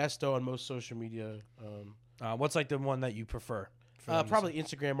Crespo Besto on most social media. What's like the one that you prefer? Probably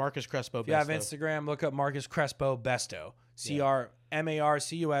Instagram, Marcus Crespo Besto. If you have Instagram, look up Marcus Crespo Besto.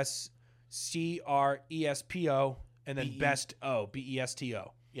 CRMARCUSCRESPO and then Besto,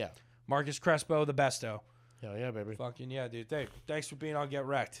 BESTO. Yeah. Marcus Crespo the Besto. Hell yeah, baby. Fucking yeah, dude. Thanks for being on Get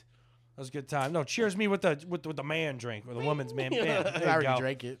Wrecked. That was a good time. No, cheers me with the man drink or the woman's man. Bam, there you I already go.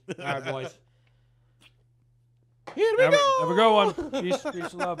 drank it. All right, boys. Here we go. Have a good one.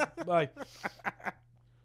 Peace, love. Bye.